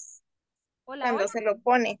menos Hola, hola. cuando se lo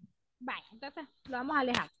pone. Vaya, entonces lo vamos a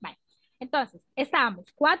alejar. Vaya. Entonces, estábamos.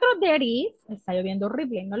 4 there is. Está lloviendo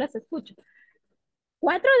horrible, no les escucho.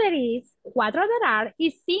 4 there is, 4 there are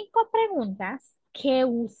y 5 preguntas que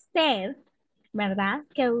usted, ¿verdad?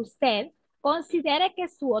 Que usted considere que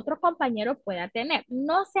su otro compañero pueda tener.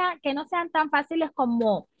 Que no sean tan fáciles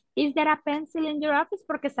como is there a pencil in your office?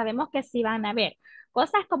 Porque sabemos que sí van a haber.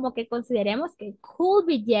 Cosas como que consideremos que could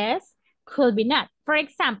be yes, could be not. For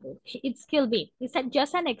example, it could be. It's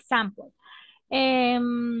just an example.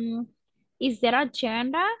 Um, is there a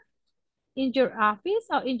agenda in your office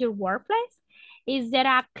or in your workplace? Is there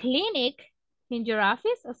a clinic in your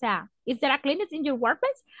office? O sea, is there a clinic in your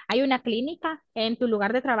workplace? ¿Hay una clínica en tu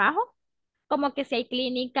lugar de trabajo? Como que si hay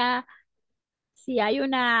clínica, si hay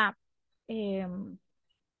una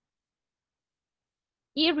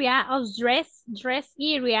area of dress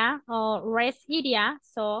area o rest area.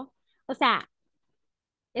 So, o sea,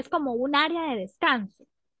 es como un área de descanso,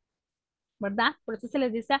 ¿verdad? Por eso se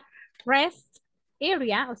les dice rest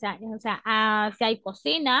area, si hay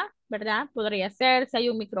cocina, ¿verdad? Podría ser, si hay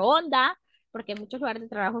un microondas, porque en muchos lugares de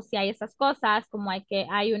trabajo sí hay esas cosas, como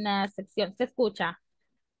hay una sección, se escucha.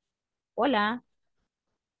 Hola.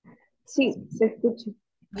 Sí, se escucha.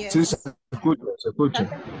 Sí, se Yes. escucha, se escucha.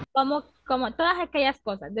 Entonces, como todas aquellas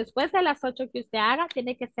cosas, después de las 8 que usted haga,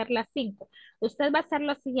 tiene que ser las 5. Usted va a hacer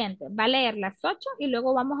lo siguiente, va a leer las 8 y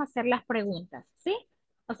luego vamos a hacer las preguntas, ¿sí?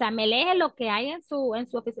 O sea, me lee lo que hay en su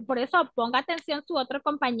oficina. Por eso ponga atención su otro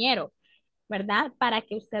compañero, ¿verdad? Para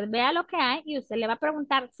que usted vea lo que hay y usted le va a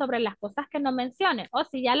preguntar sobre las cosas que no mencione. O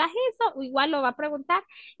si ya las hizo, igual lo va a preguntar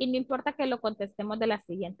y no importa que lo contestemos de la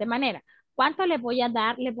siguiente manera. ¿Cuánto le voy a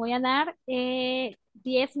dar? Le voy a dar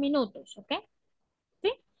 10 minutos, ¿ok?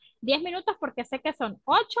 ¿Sí? 10 minutos porque sé que son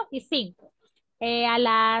 8 y 5. A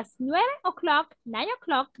las 9 o'clock, 9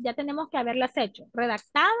 o'clock, ya tenemos que haberlas hecho,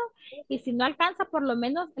 redactado, y si no alcanza por lo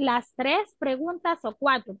menos las 3 preguntas o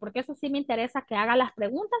 4, porque eso sí me interesa que haga las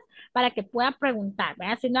preguntas para que pueda preguntar,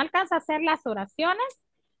 ¿verdad? Si no alcanza a hacer las oraciones,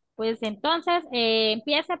 pues entonces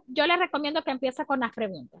yo le recomiendo que empiece con las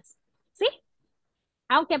preguntas, ¿sí?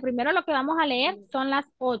 Aunque primero lo que vamos a leer son las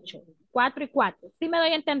 8, 4 y 4. ¿Sí me doy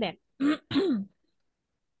a entender?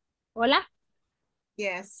 Hola.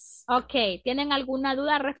 Yes. Ok, ¿tienen alguna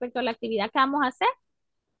duda respecto a la actividad que vamos a hacer?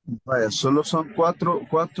 Vaya, solo son cuatro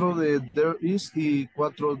de there is y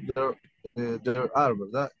cuatro there are,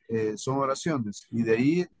 ¿verdad? Son oraciones. Y de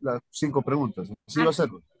ahí las 5 preguntas. Así va a Así, ser.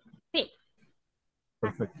 sí. Así.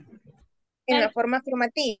 Perfecto. En la Per- forma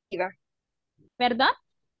afirmativa. ¿Perdón?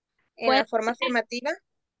 En Pueden la forma ser, afirmativa.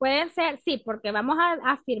 pueden ser, sí, porque vamos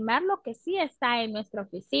a afirmar lo que sí está en nuestra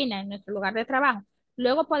oficina, en nuestro lugar de trabajo.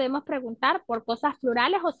 Luego podemos preguntar por cosas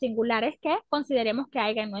plurales o singulares que consideremos que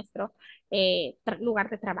haya en nuestro lugar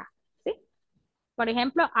de trabajo, ¿sí? Por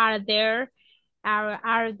ejemplo, are there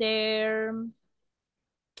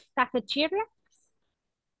cafeterias?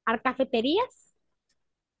 ¿Are cafeterías?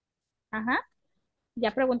 Ajá.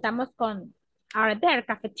 Ya preguntamos con are there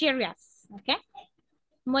cafeterias? ¿Ok?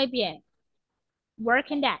 Muy bien.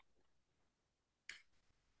 Working that.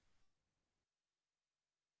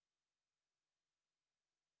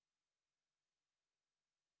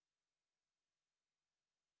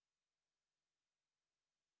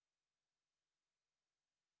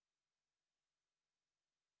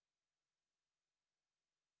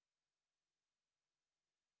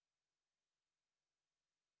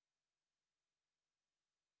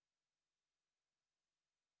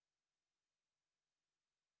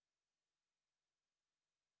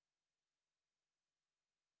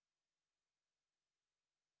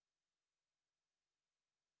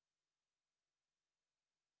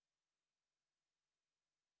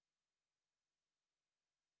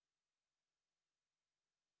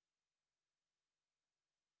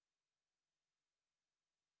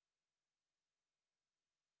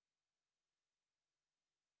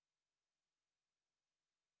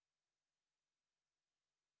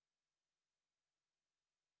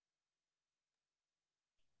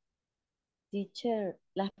 Teacher,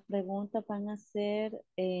 las preguntas van a ser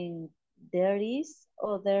en there is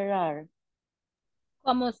o there are.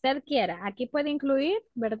 Como usted quiera. Aquí puede incluir,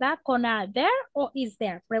 ¿verdad? Con are there o is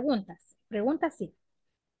there. Preguntas. Preguntas sí.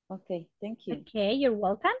 Okay, thank you. Okay, you're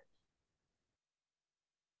welcome.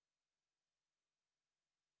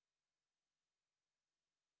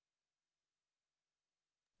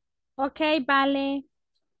 Ok, vale.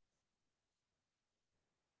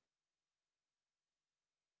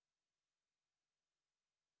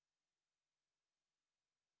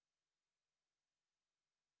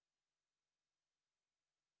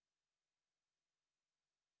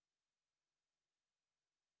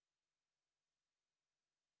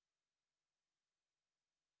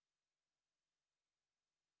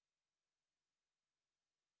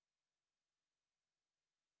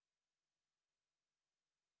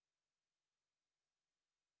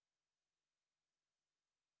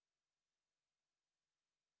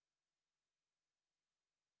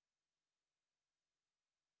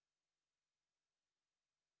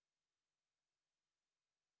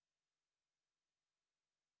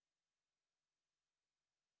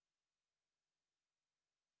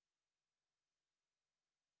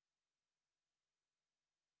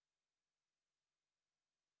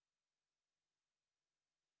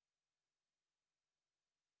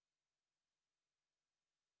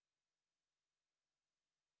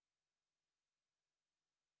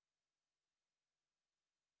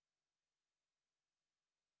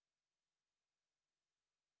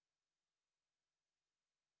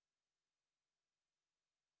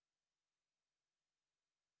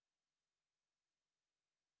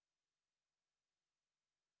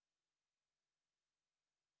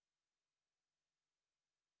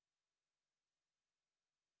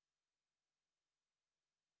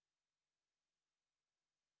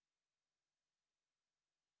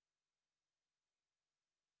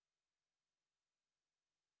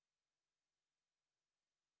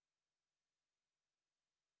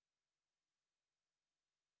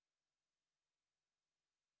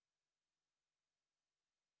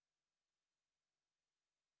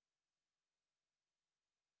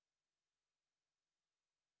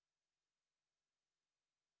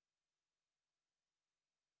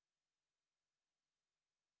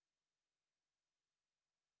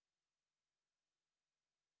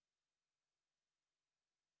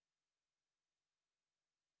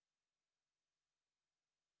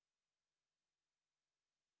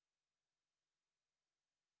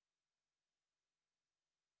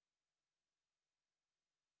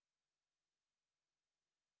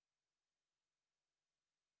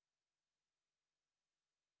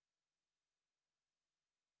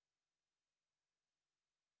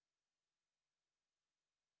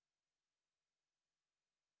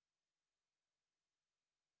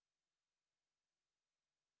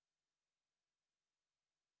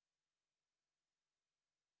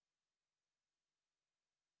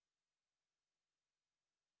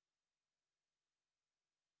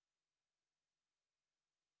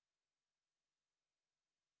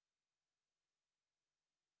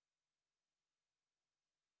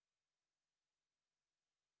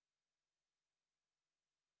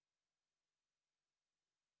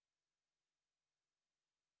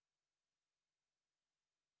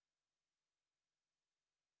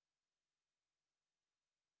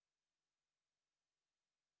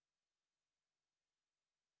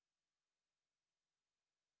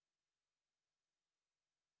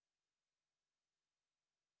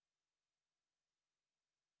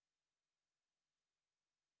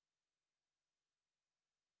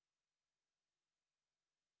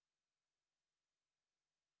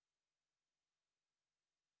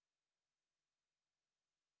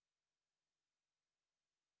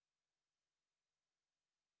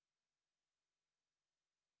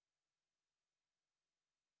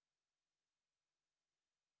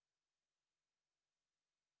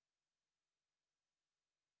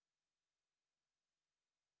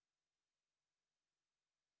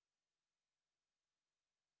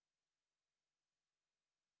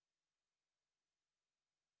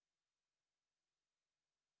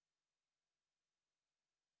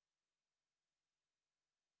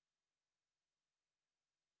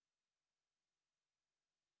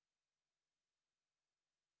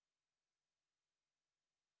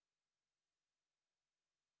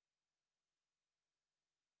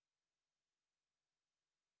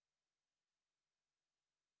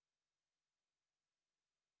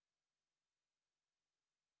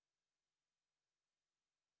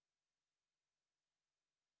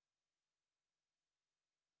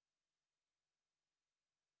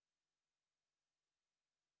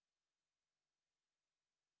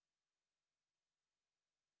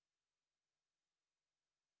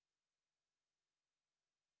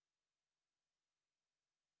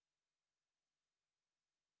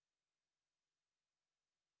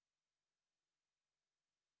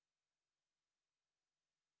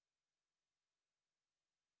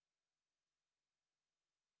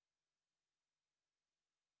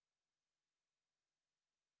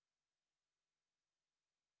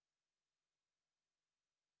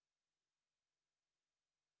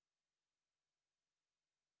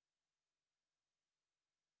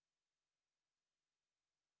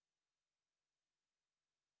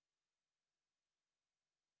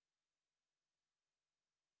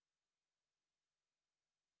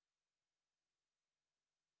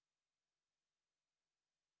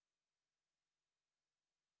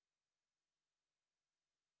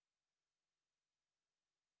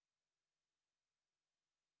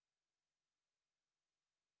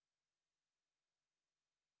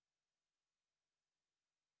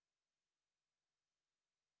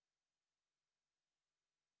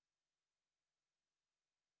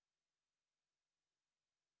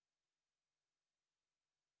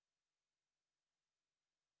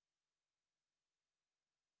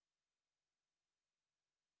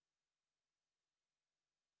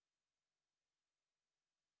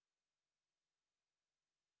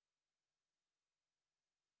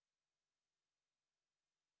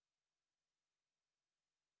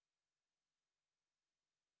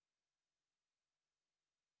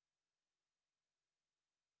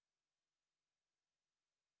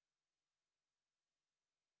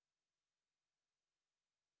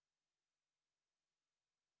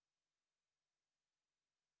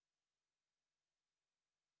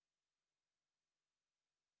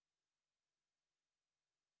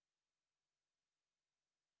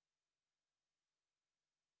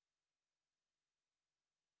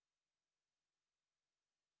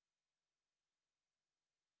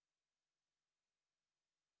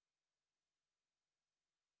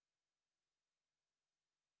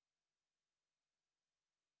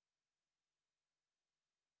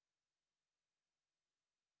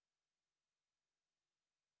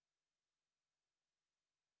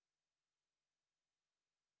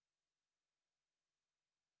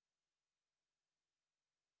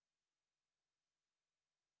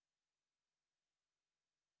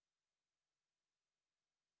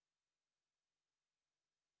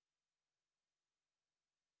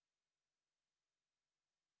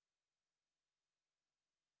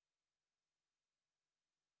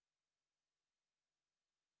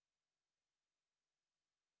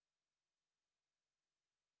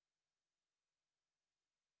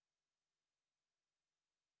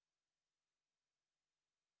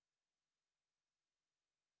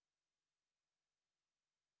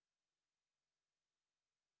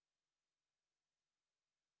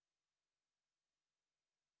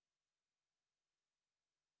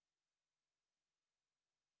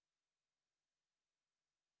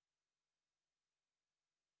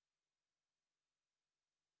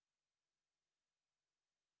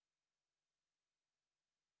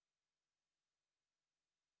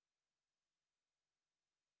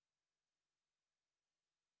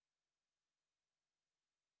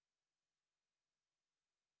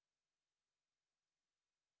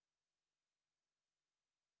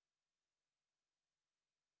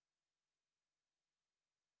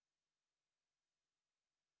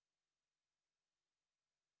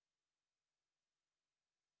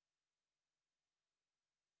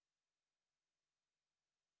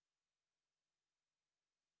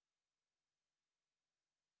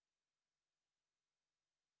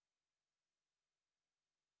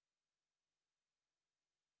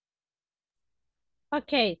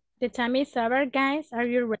 Okay, the time is over, guys. Are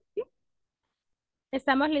you ready?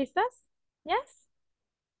 ¿Estamos listos? Yes?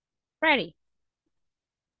 Ready?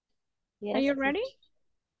 Are Yes, you ready? teacher.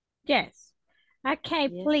 Yes. Okay,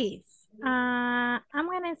 Yes. please. I'm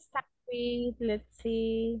gonna start with, let's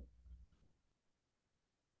see.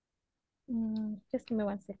 Just give me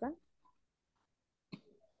 1 second.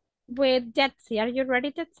 With Jetsi. Are you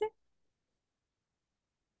ready, Jetsi?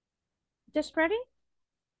 Just ready?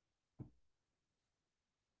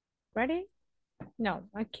 Ready? No,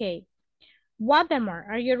 okay. Waldemar,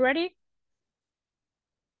 are you ready?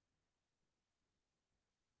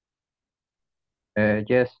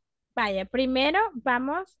 Yes. Vaya, primero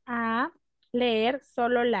vamos a leer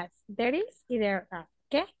solo las there is y there are,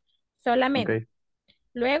 ¿ok? Solamente. Okay.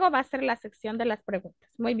 Luego va a ser la sección de las preguntas.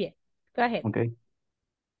 Muy bien. Go ahead. Okay.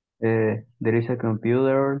 There is a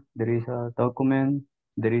computer. There is a document.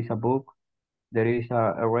 There is a book. There is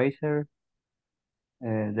a eraser.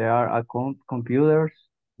 There are computers.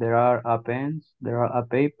 There are pens. There are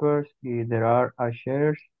papers. Y there are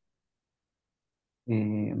chairs.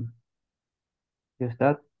 Y just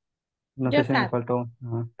that. No sé Just si me that. faltó.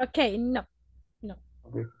 Ajá. Ok, no. No.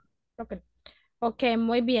 Okay. Ok. Ok,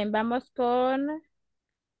 muy bien. Vamos con.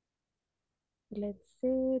 Let's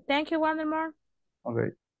see. Thank you, Wondermore.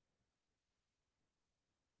 Okay.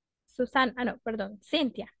 Susana. Ah, no, perdón.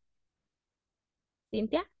 Cynthia.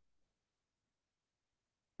 Cynthia.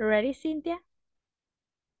 Ready, Cynthia?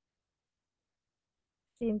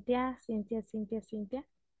 Cynthia, Cynthia, Cynthia, Cynthia.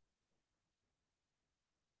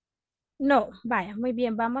 No, vaya, muy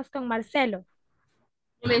bien. Vamos con Marcelo.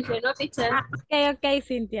 Mencionó, teacher. Ok, ok,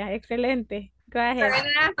 Cynthia. Excelente. Go Se ahead.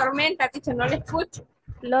 viene una tormenta, teacher, no le escucho.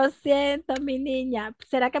 Lo siento, mi niña.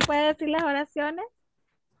 ¿Será que puede decir las oraciones?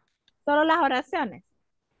 Solo las oraciones.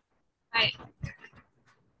 Ay.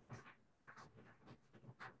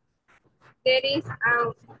 There is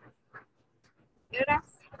a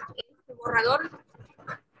borrador.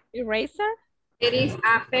 Eraser. There is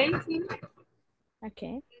a pencil.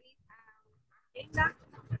 Okay. Agenda.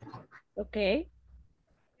 Okay.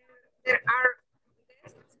 There are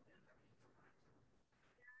desks.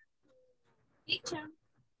 Kitchen.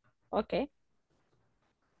 Okay.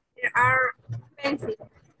 There are pencils.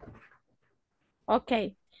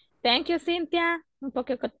 Okay. Thank you, Cynthia. Un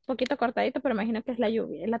poquito cortadito, pero imagino que es la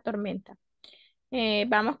lluvia, es la tormenta.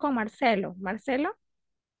 Vamos con Marcelo. Marcelo.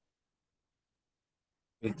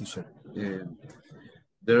 Okay, teacher.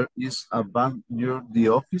 There is a bank near the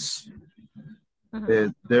office.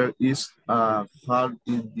 There is a hall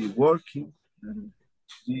in the working.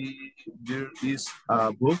 There is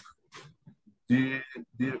a book. There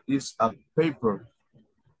is a paper.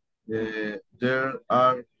 There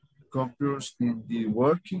are computers in the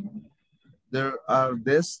working. There are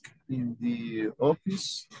desks in the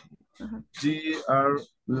office. There are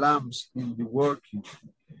lamps in the working.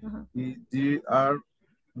 There are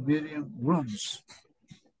meeting rooms.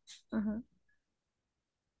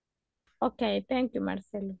 Okay, thank you,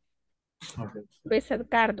 Marcelo. Okay. Luis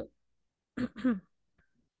Edgardo.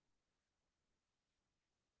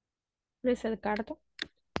 Luis Edgardo.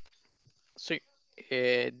 Sí.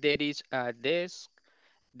 There is a desk.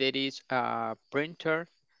 There is a printer.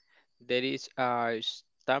 There is a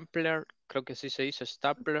stapler. Creo que sí se dice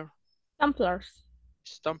stapler. Stamplers.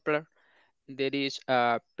 Stapler. There is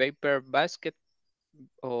a paper basket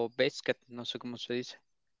o basket, no sé cómo se dice.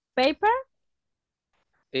 Paper.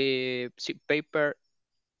 Sí, paper.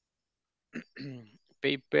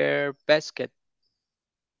 Paper basket.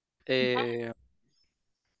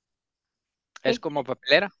 Es como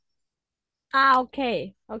papelera. Ah,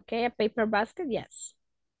 okay. Okay, a paper basket, yes.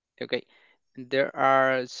 Okay. There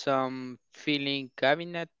are some filing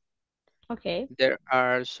cabinet. Okay. There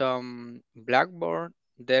are some blackboard.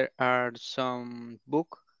 There are some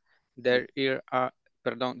book. There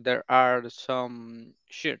are some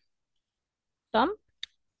shirt. Some?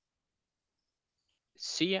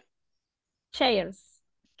 Silla. Chairs.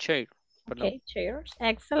 Chair. Perdón. Okay, chairs.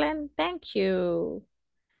 Excellent. Thank you.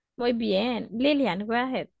 Muy bien. Lilian, go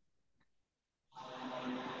ahead.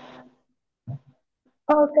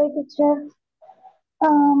 Okay, teacher.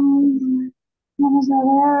 Vamos a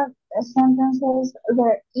ver sentences.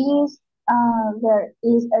 There is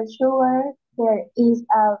a sugar. There is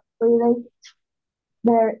a village.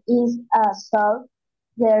 There is a salt.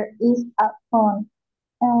 There is a phone.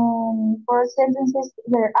 For sentences,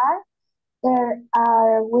 there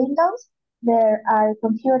are windows. There are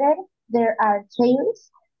computers. There are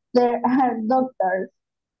chairs. There are doctors.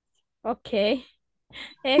 Okay.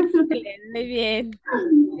 Excellent. Muy bien.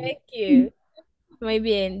 Thank you. Muy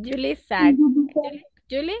bien. Julie,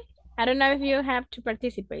 I don't know if you have to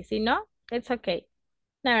participate. Si no, it's okay.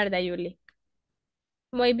 La verdad, Yuli.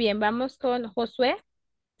 Muy bien, vamos con Josué.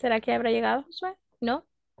 ¿Será que habrá llegado Josué? No.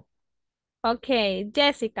 Ok,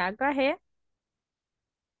 Jessica, go ahead.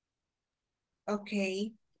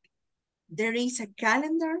 Okay. There is a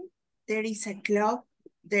calendar, there is a clock,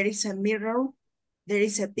 there is a mirror, there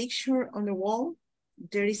is a picture on the wall,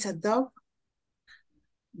 there is a dog,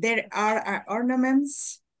 there are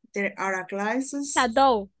ornaments, there are glasses. A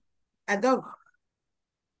dog. A dog.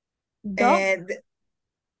 Dog And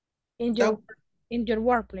in dog your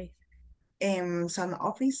workplace. in some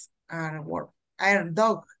office and work. A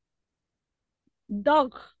dog.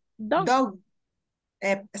 Dog. Dog. Dog.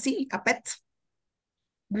 Sí, a pet.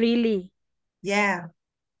 Really? Yeah.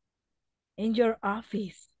 In your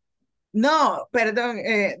office. No, perdón,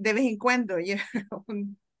 de vez en cuando. Yeah.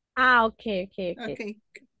 Ah, okay. Okay.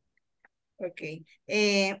 Okay.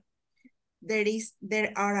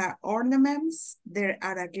 There are ornaments, there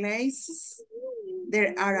are glazes,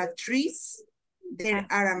 there are trees, there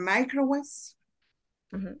are microwaves.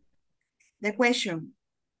 The question.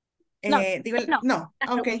 No, No.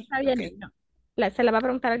 La Okay. pregunta viene, no. Se la va a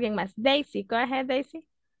preguntar alguien más. Daisy, go ahead, Daisy.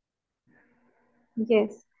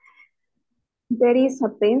 Yes. There is a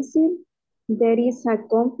pencil, there is a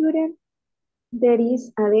computer, there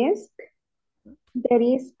is a desk, there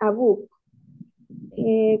is a book.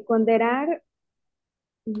 Con there are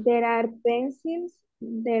pencils,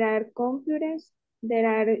 there are computers, there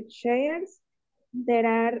are chairs, there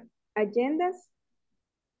are agendas.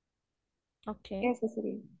 Okay. Eso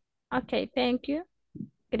sería. Okay, thank you.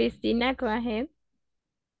 Cristina, go ahead.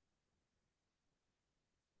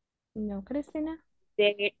 No, Cristina.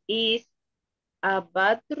 There is a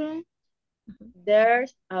bathroom,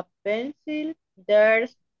 there's a pencil,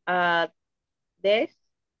 there's a desk,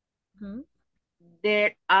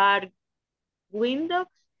 there are windows,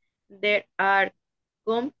 there are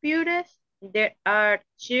computers, there are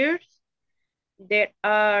chairs, there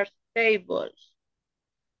are tables.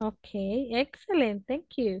 Okay, excellent,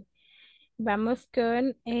 thank you. Vamos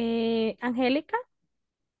con Angélica.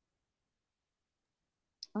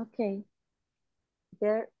 Okay.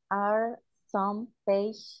 There are some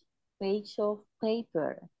page of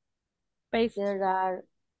paper. There are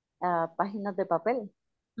páginas de papel.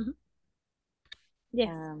 Yes.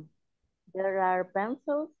 There are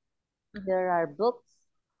pencils. There are books.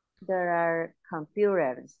 There are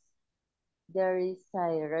computers. There is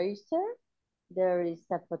a eraser. There is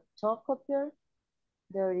a photocopier.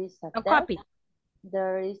 There is a desk. Copy.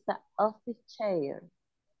 There is an office chair.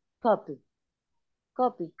 Copy.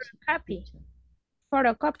 Copy.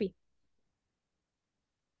 Photocopy.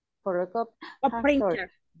 Photocopy. Printer. Sorry.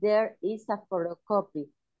 There is a photocopy.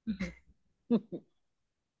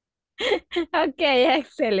 Ok,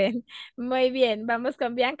 excelente. Muy bien, vamos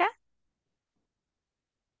con Bianca.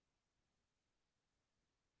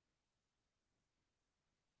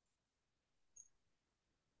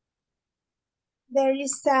 There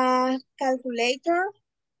is a calculator.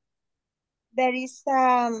 There is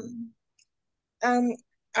air,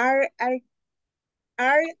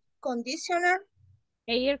 air conditioner.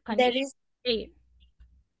 Air conditioner.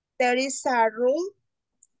 There is a rule.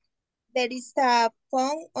 There is a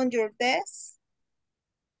phone on your desk.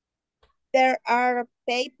 There are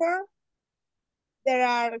paper. There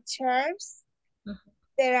are chairs.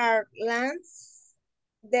 There are lamps.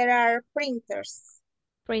 There are printers.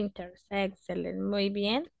 Printers, excelente, muy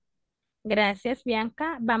bien. Gracias,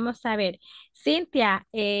 Bianca. Vamos a ver. Cintia,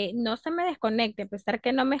 no se me desconecte, a pesar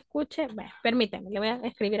que no me escuche. Bueno, permítame, le voy a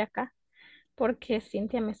escribir acá porque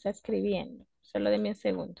Cintia me está escribiendo. Solo deme un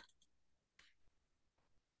segundo.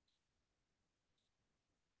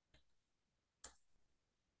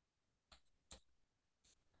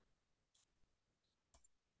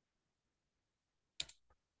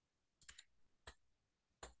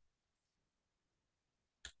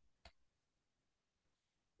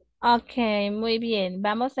 Ok, muy bien.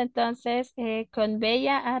 Vamos entonces con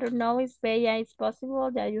Bella. I don't know if Bella is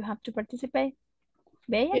possible that you have to participate.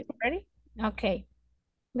 Bella, Yes. ready? Okay,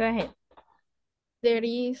 go ahead. There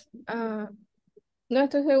is, no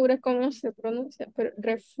estoy segura cómo se pronuncia, pero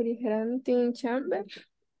refrigerating chamber,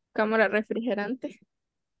 cámara refrigerante.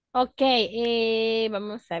 Ok,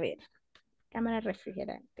 vamos a ver. Cámara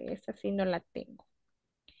refrigerante, esa sí no la tengo.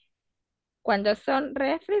 Cuando son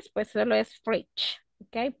refres, pues solo es fridge,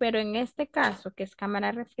 ok. Pero en este caso, que es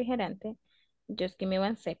cámara refrigerante, just give me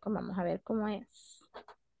one second, vamos a ver cómo es.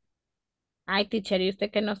 Ay, teacher, ¿y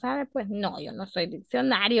usted que no sabe? Pues no, yo no soy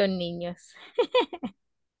diccionario, niños.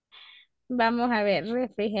 Vamos a ver,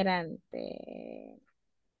 refrigerante.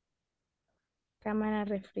 Cámara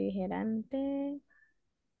refrigerante.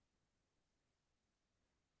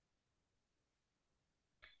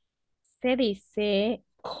 se dice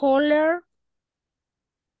color,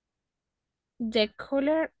 the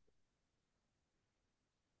color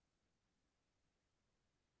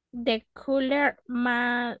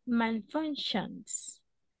malfunctions.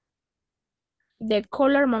 The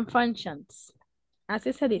color malfunctions.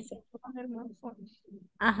 Así se dice.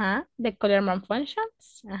 Ajá, the color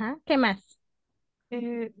malfunctions. Ajá, ¿qué más?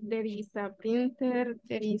 There is a printer,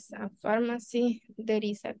 there is a pharmacy, there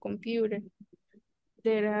is a computer,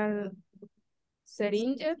 there are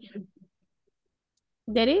syringes.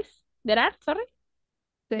 There are, sorry.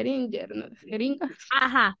 Syringer, no, jeringa.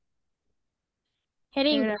 Ajá.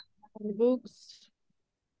 Jeringa. There are books,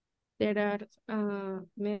 there are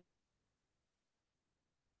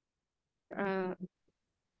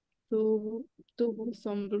tubos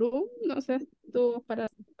son blue, no sé, tubos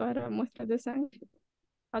para muestras de sangre.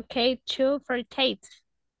 Okay, two for taste,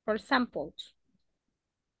 for samples.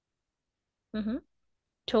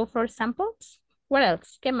 Two for samples. What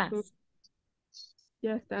else? ¿Qué más?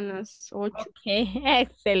 Ya están las 8. Okay,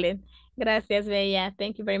 excellent. Gracias, Bella.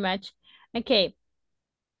 Thank you very much. Okay.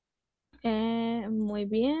 Muy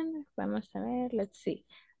bien. Vamos a ver, let's see.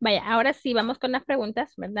 Vaya, ahora sí, vamos con las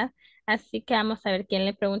preguntas, ¿verdad? Así que vamos a ver quién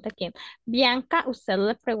le pregunta a quién. Bianca, usted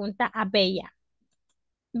le pregunta a Bella.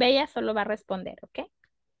 Bella solo va a responder, ¿ok?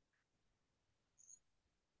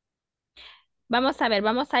 Vamos a ver,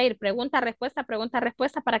 vamos a ir pregunta, respuesta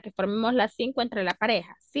para que formemos las 5 entre la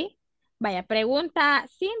pareja, ¿sí? Vaya, pregunta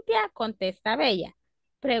Cintia, contesta Bella.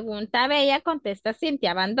 Pregunta Bella, contesta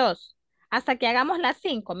Cintia, van 2. Hasta que hagamos las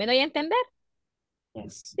 5, ¿me doy a entender?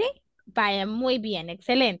 ¿Sí? Vaya, muy bien,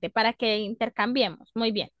 excelente, para que intercambiemos,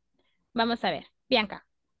 muy bien. Vamos a ver, Bianca.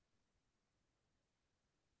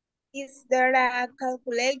 Is there a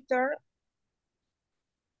calculator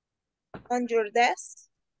on your desk?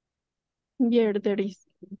 Yeah, there is.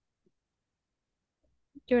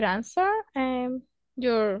 Your answer,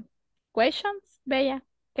 your questions, Bella.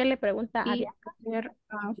 ¿Qué le pregunta a Bianca? There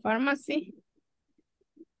a pharmacy.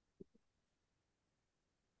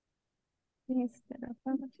 Is there a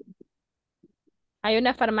pharmacy? ¿Hay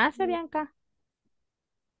una farmacia, Bianca?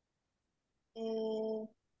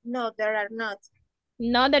 No, there are not.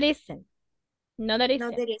 No, there isn't. No, there No,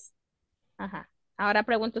 isn't. there is. Ajá. Ahora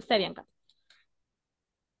pregunta usted, Bianca.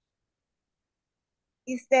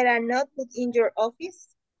 Is there a notebook in your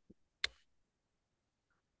office?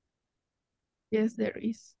 Yes, there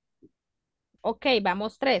is. Ok,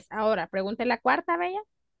 vamos 3. Ahora, pregunte la cuarta, Bella.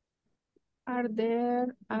 Are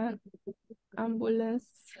there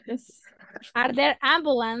ambulances? Are there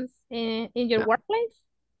ambulance in your workplace?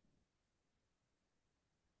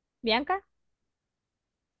 Bianca.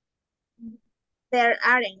 There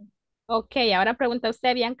aren't. Ok, ahora pregunta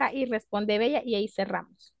usted, Bianca, y responde Bella y ahí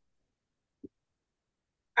cerramos.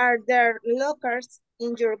 Are there lockers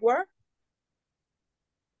in your work?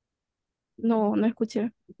 No, no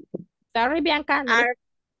escuché. Sorry, Bianca. No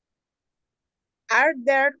Are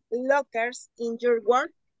there lockers in your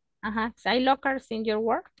work? Ajá, ¿hay lockers in your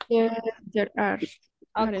work? Yes, there are.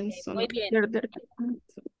 Okay, muy bien.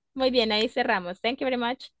 Muy bien, ahí cerramos. Thank you very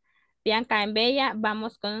much. Bianca en Bella,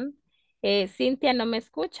 vamos con Cintia, no me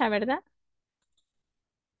escucha, ¿verdad?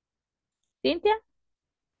 ¿Cintia?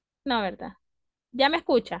 No, ¿verdad? ¿Ya me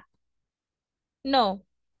escucha? No,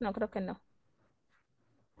 no creo que no.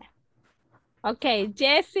 Ok,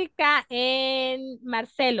 Jessica en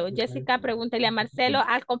Marcelo. Jessica, pregúntale a Marcelo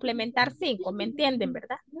al complementar 5, ¿me entienden,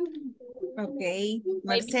 verdad? Ok,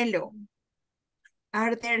 Marcelo.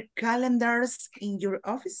 Are there calendars in your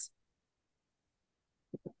office?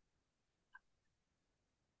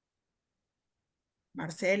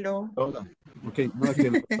 Marcelo. Hola. Ok, no,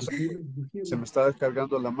 es que se me estaba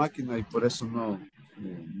descargando la máquina y por eso no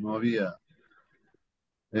había.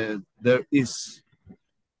 There is.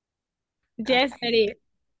 Yes, there is.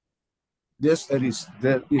 Yes, there is.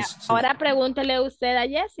 There is. Ahora pregúntele usted a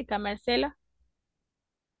Jessica, Marcelo.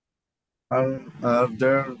 Are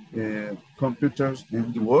there computers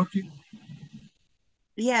in the working?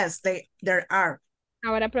 Yes, there are.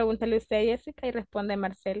 Ahora pregúntele usted a Jessica y responde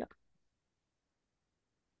Marcelo.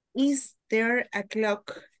 Is there a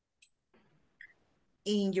clock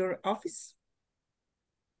in your office?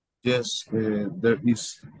 Yes, there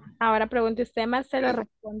is. Ahora pregunte usted, Marcelo,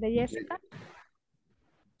 responde Jessica.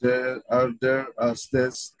 Are there a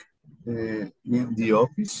desk in the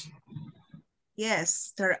office?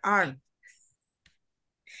 Yes, there are.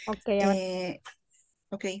 Okay.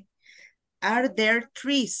 Okay. Are there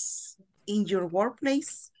trees in your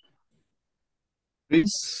workplace?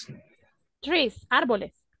 Trees. Trees,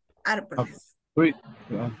 árboles. Árboles. Okay.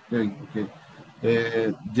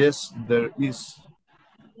 Yes, there is.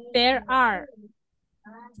 There are.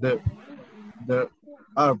 There, there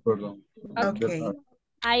are, perdón. Okay. There are.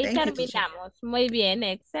 Ahí Thank you, teacher. terminamos. Muy bien,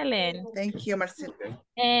 excelente. Thank you, Marcelo.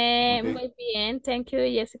 Okay. Muy bien, thank you,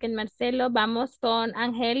 Jessica y Marcelo. Vamos con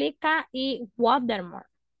Angélica y Waldemar.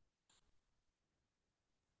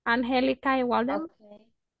 Angélica y Waldemar. Okay.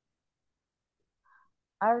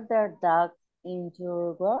 Are there dogs in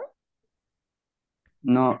your work?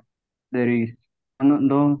 No, there is. No,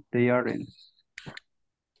 no, they aren't.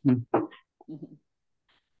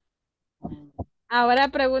 Ahora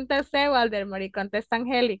pregunta usted, Waldemar, y contesta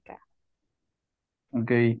Angélica.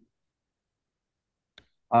 Okay.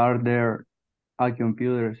 Are there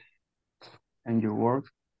computers in your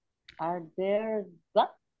work? Are there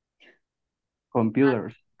what?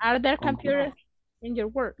 Computers. Are there computers in your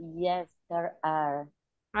work? Yes, there are.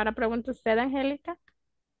 Ahora pregunta usted, Angélica.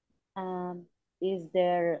 Is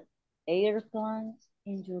there airplanes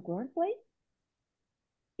in your workplace?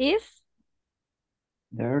 Is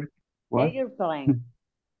There? What? Airplane.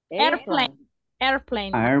 airplane.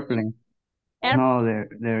 Airplane. Airplane. No,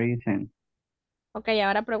 there isn't. Ok,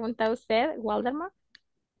 ahora pregunta usted, Waldemar.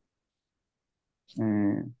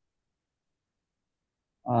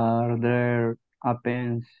 Are there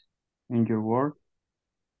pens in your work?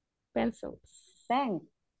 Pencils. Pens.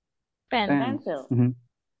 Pens. Pencils.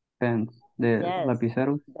 Pens. The Yes,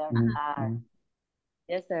 lapiceros? there are.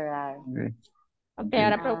 Yes, there are. Okay. Ok,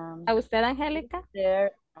 ahora pregunta usted, Angélica. Is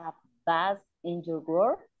there a bus in your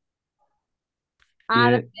work?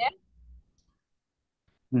 Are Yeah.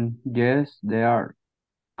 there? Yes, they are.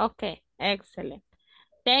 Ok, excellent.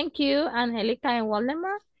 Thank you, Angélica and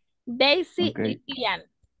Waldemar. Daisy Okay. y Lilian.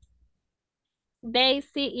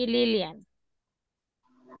 Daisy y Lilian.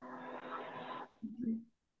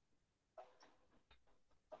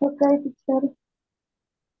 Okay, teacher.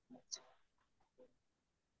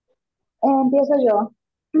 Empiezo yo.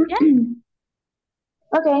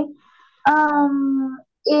 Okay.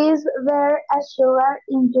 Is there a sugar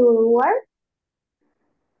in your work?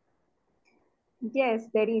 Yes,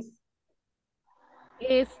 there is.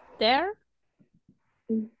 Is there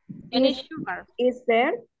any sugar? Is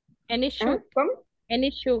there? Any sugar? ¿Cómo? Any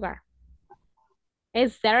sugar?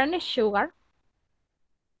 Is there any sugar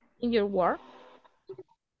in your work?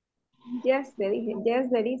 Yes, there is. Yes,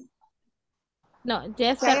 there is. No,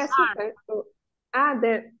 yes, Si hay there azúcar.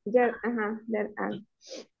 There are.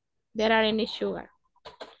 There are any sugar.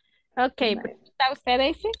 Okay, ¿pregunta usted,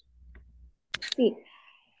 Daisy? Sí.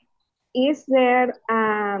 Is there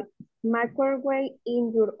a microwave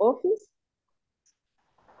in your office?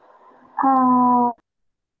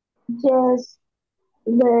 Yes,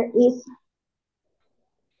 there is.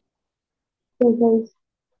 Yes, there is.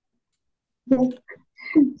 Yes.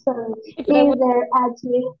 Sorry. Is there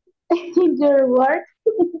actually in your work?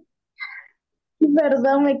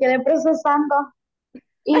 Perdón, me quedé procesando.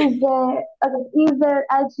 Is there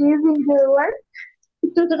a cheese in your work?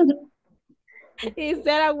 Is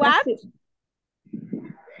there a what?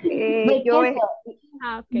 Yo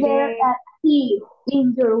okay. There a cheese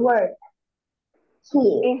in your work.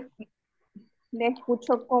 Sí. Le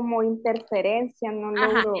escucho como interferencia, no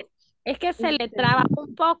logro. Es que se le traba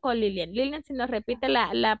un poco, Lilian. Lilian, si nos repite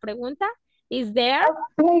la pregunta. Is there?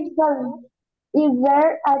 Please, is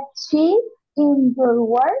there a cheese in your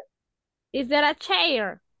work? Is there a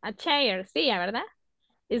chair? A chair, sí, ¿verdad?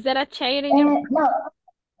 Is there a chair in your work? No.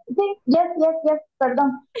 Sí, yes,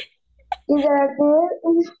 perdón. Is there a chair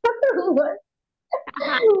in your work?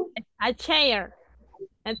 A chair.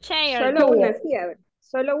 A chair. Solo una, sí, a ver.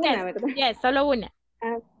 Solo una, ¿verdad? Yes, solo una.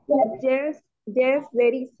 Yes,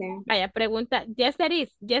 there is. Vaya, pregunta. Yes, there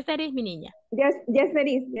is. Yes, there is, mi niña. Yes, there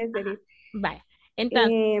is. Yes, there is. Vaya.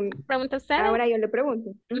 Entonces, pregunta usted. Ahora yo le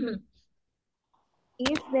pregunto.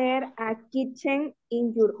 Is there a kitchen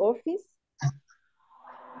in your office?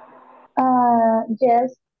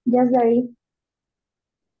 Yes, there is.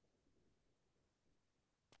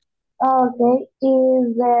 Okay.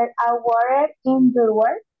 Is there a water in your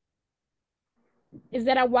work? Is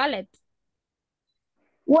there a wallet?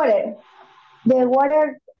 Water. The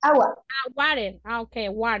water, agua. Water. Okay,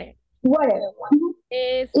 water. Water.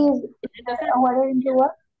 Is there a water in your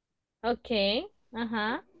work? Okay.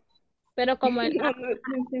 Pero como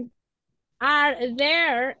are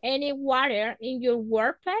there any water in your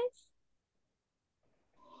workplace?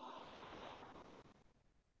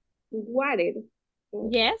 Water.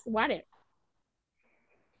 Yes, water.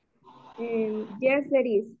 Yes, there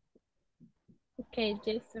is. Okay,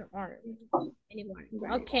 yes, there are any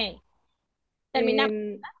water. Okay.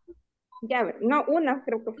 Terminamos. Ya, no, una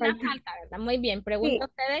creo que falta. Una falta, ¿verdad? Muy bien. Pregunta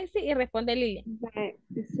usted, Daisy, y responde Lilian.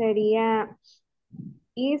 Sería,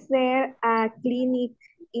 is there a clinic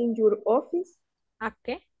in your office? ¿A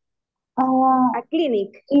qué? A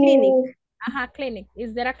clinic. Clinic. Ajá, clinic.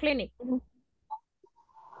 Is there a clinic?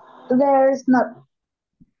 There's not.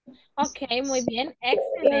 Ok, muy bien. There's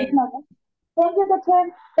Excelente. not. Thank you,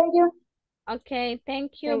 teacher. Thank you. Ok,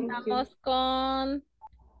 thank you. Vamos con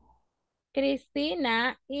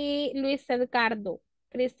Cristina y Luis Edgardo.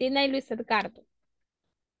 Cristina y Luis Edgardo.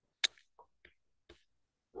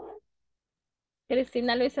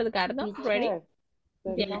 Cristina, Luis Edgardo. Ready? Teacher,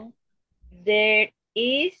 Yes. perdón. There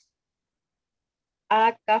is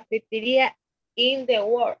a cafeteria in the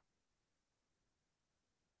world.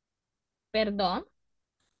 Perdón.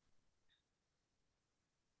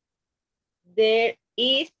 There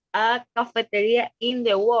is a cafeteria in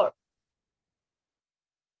the world.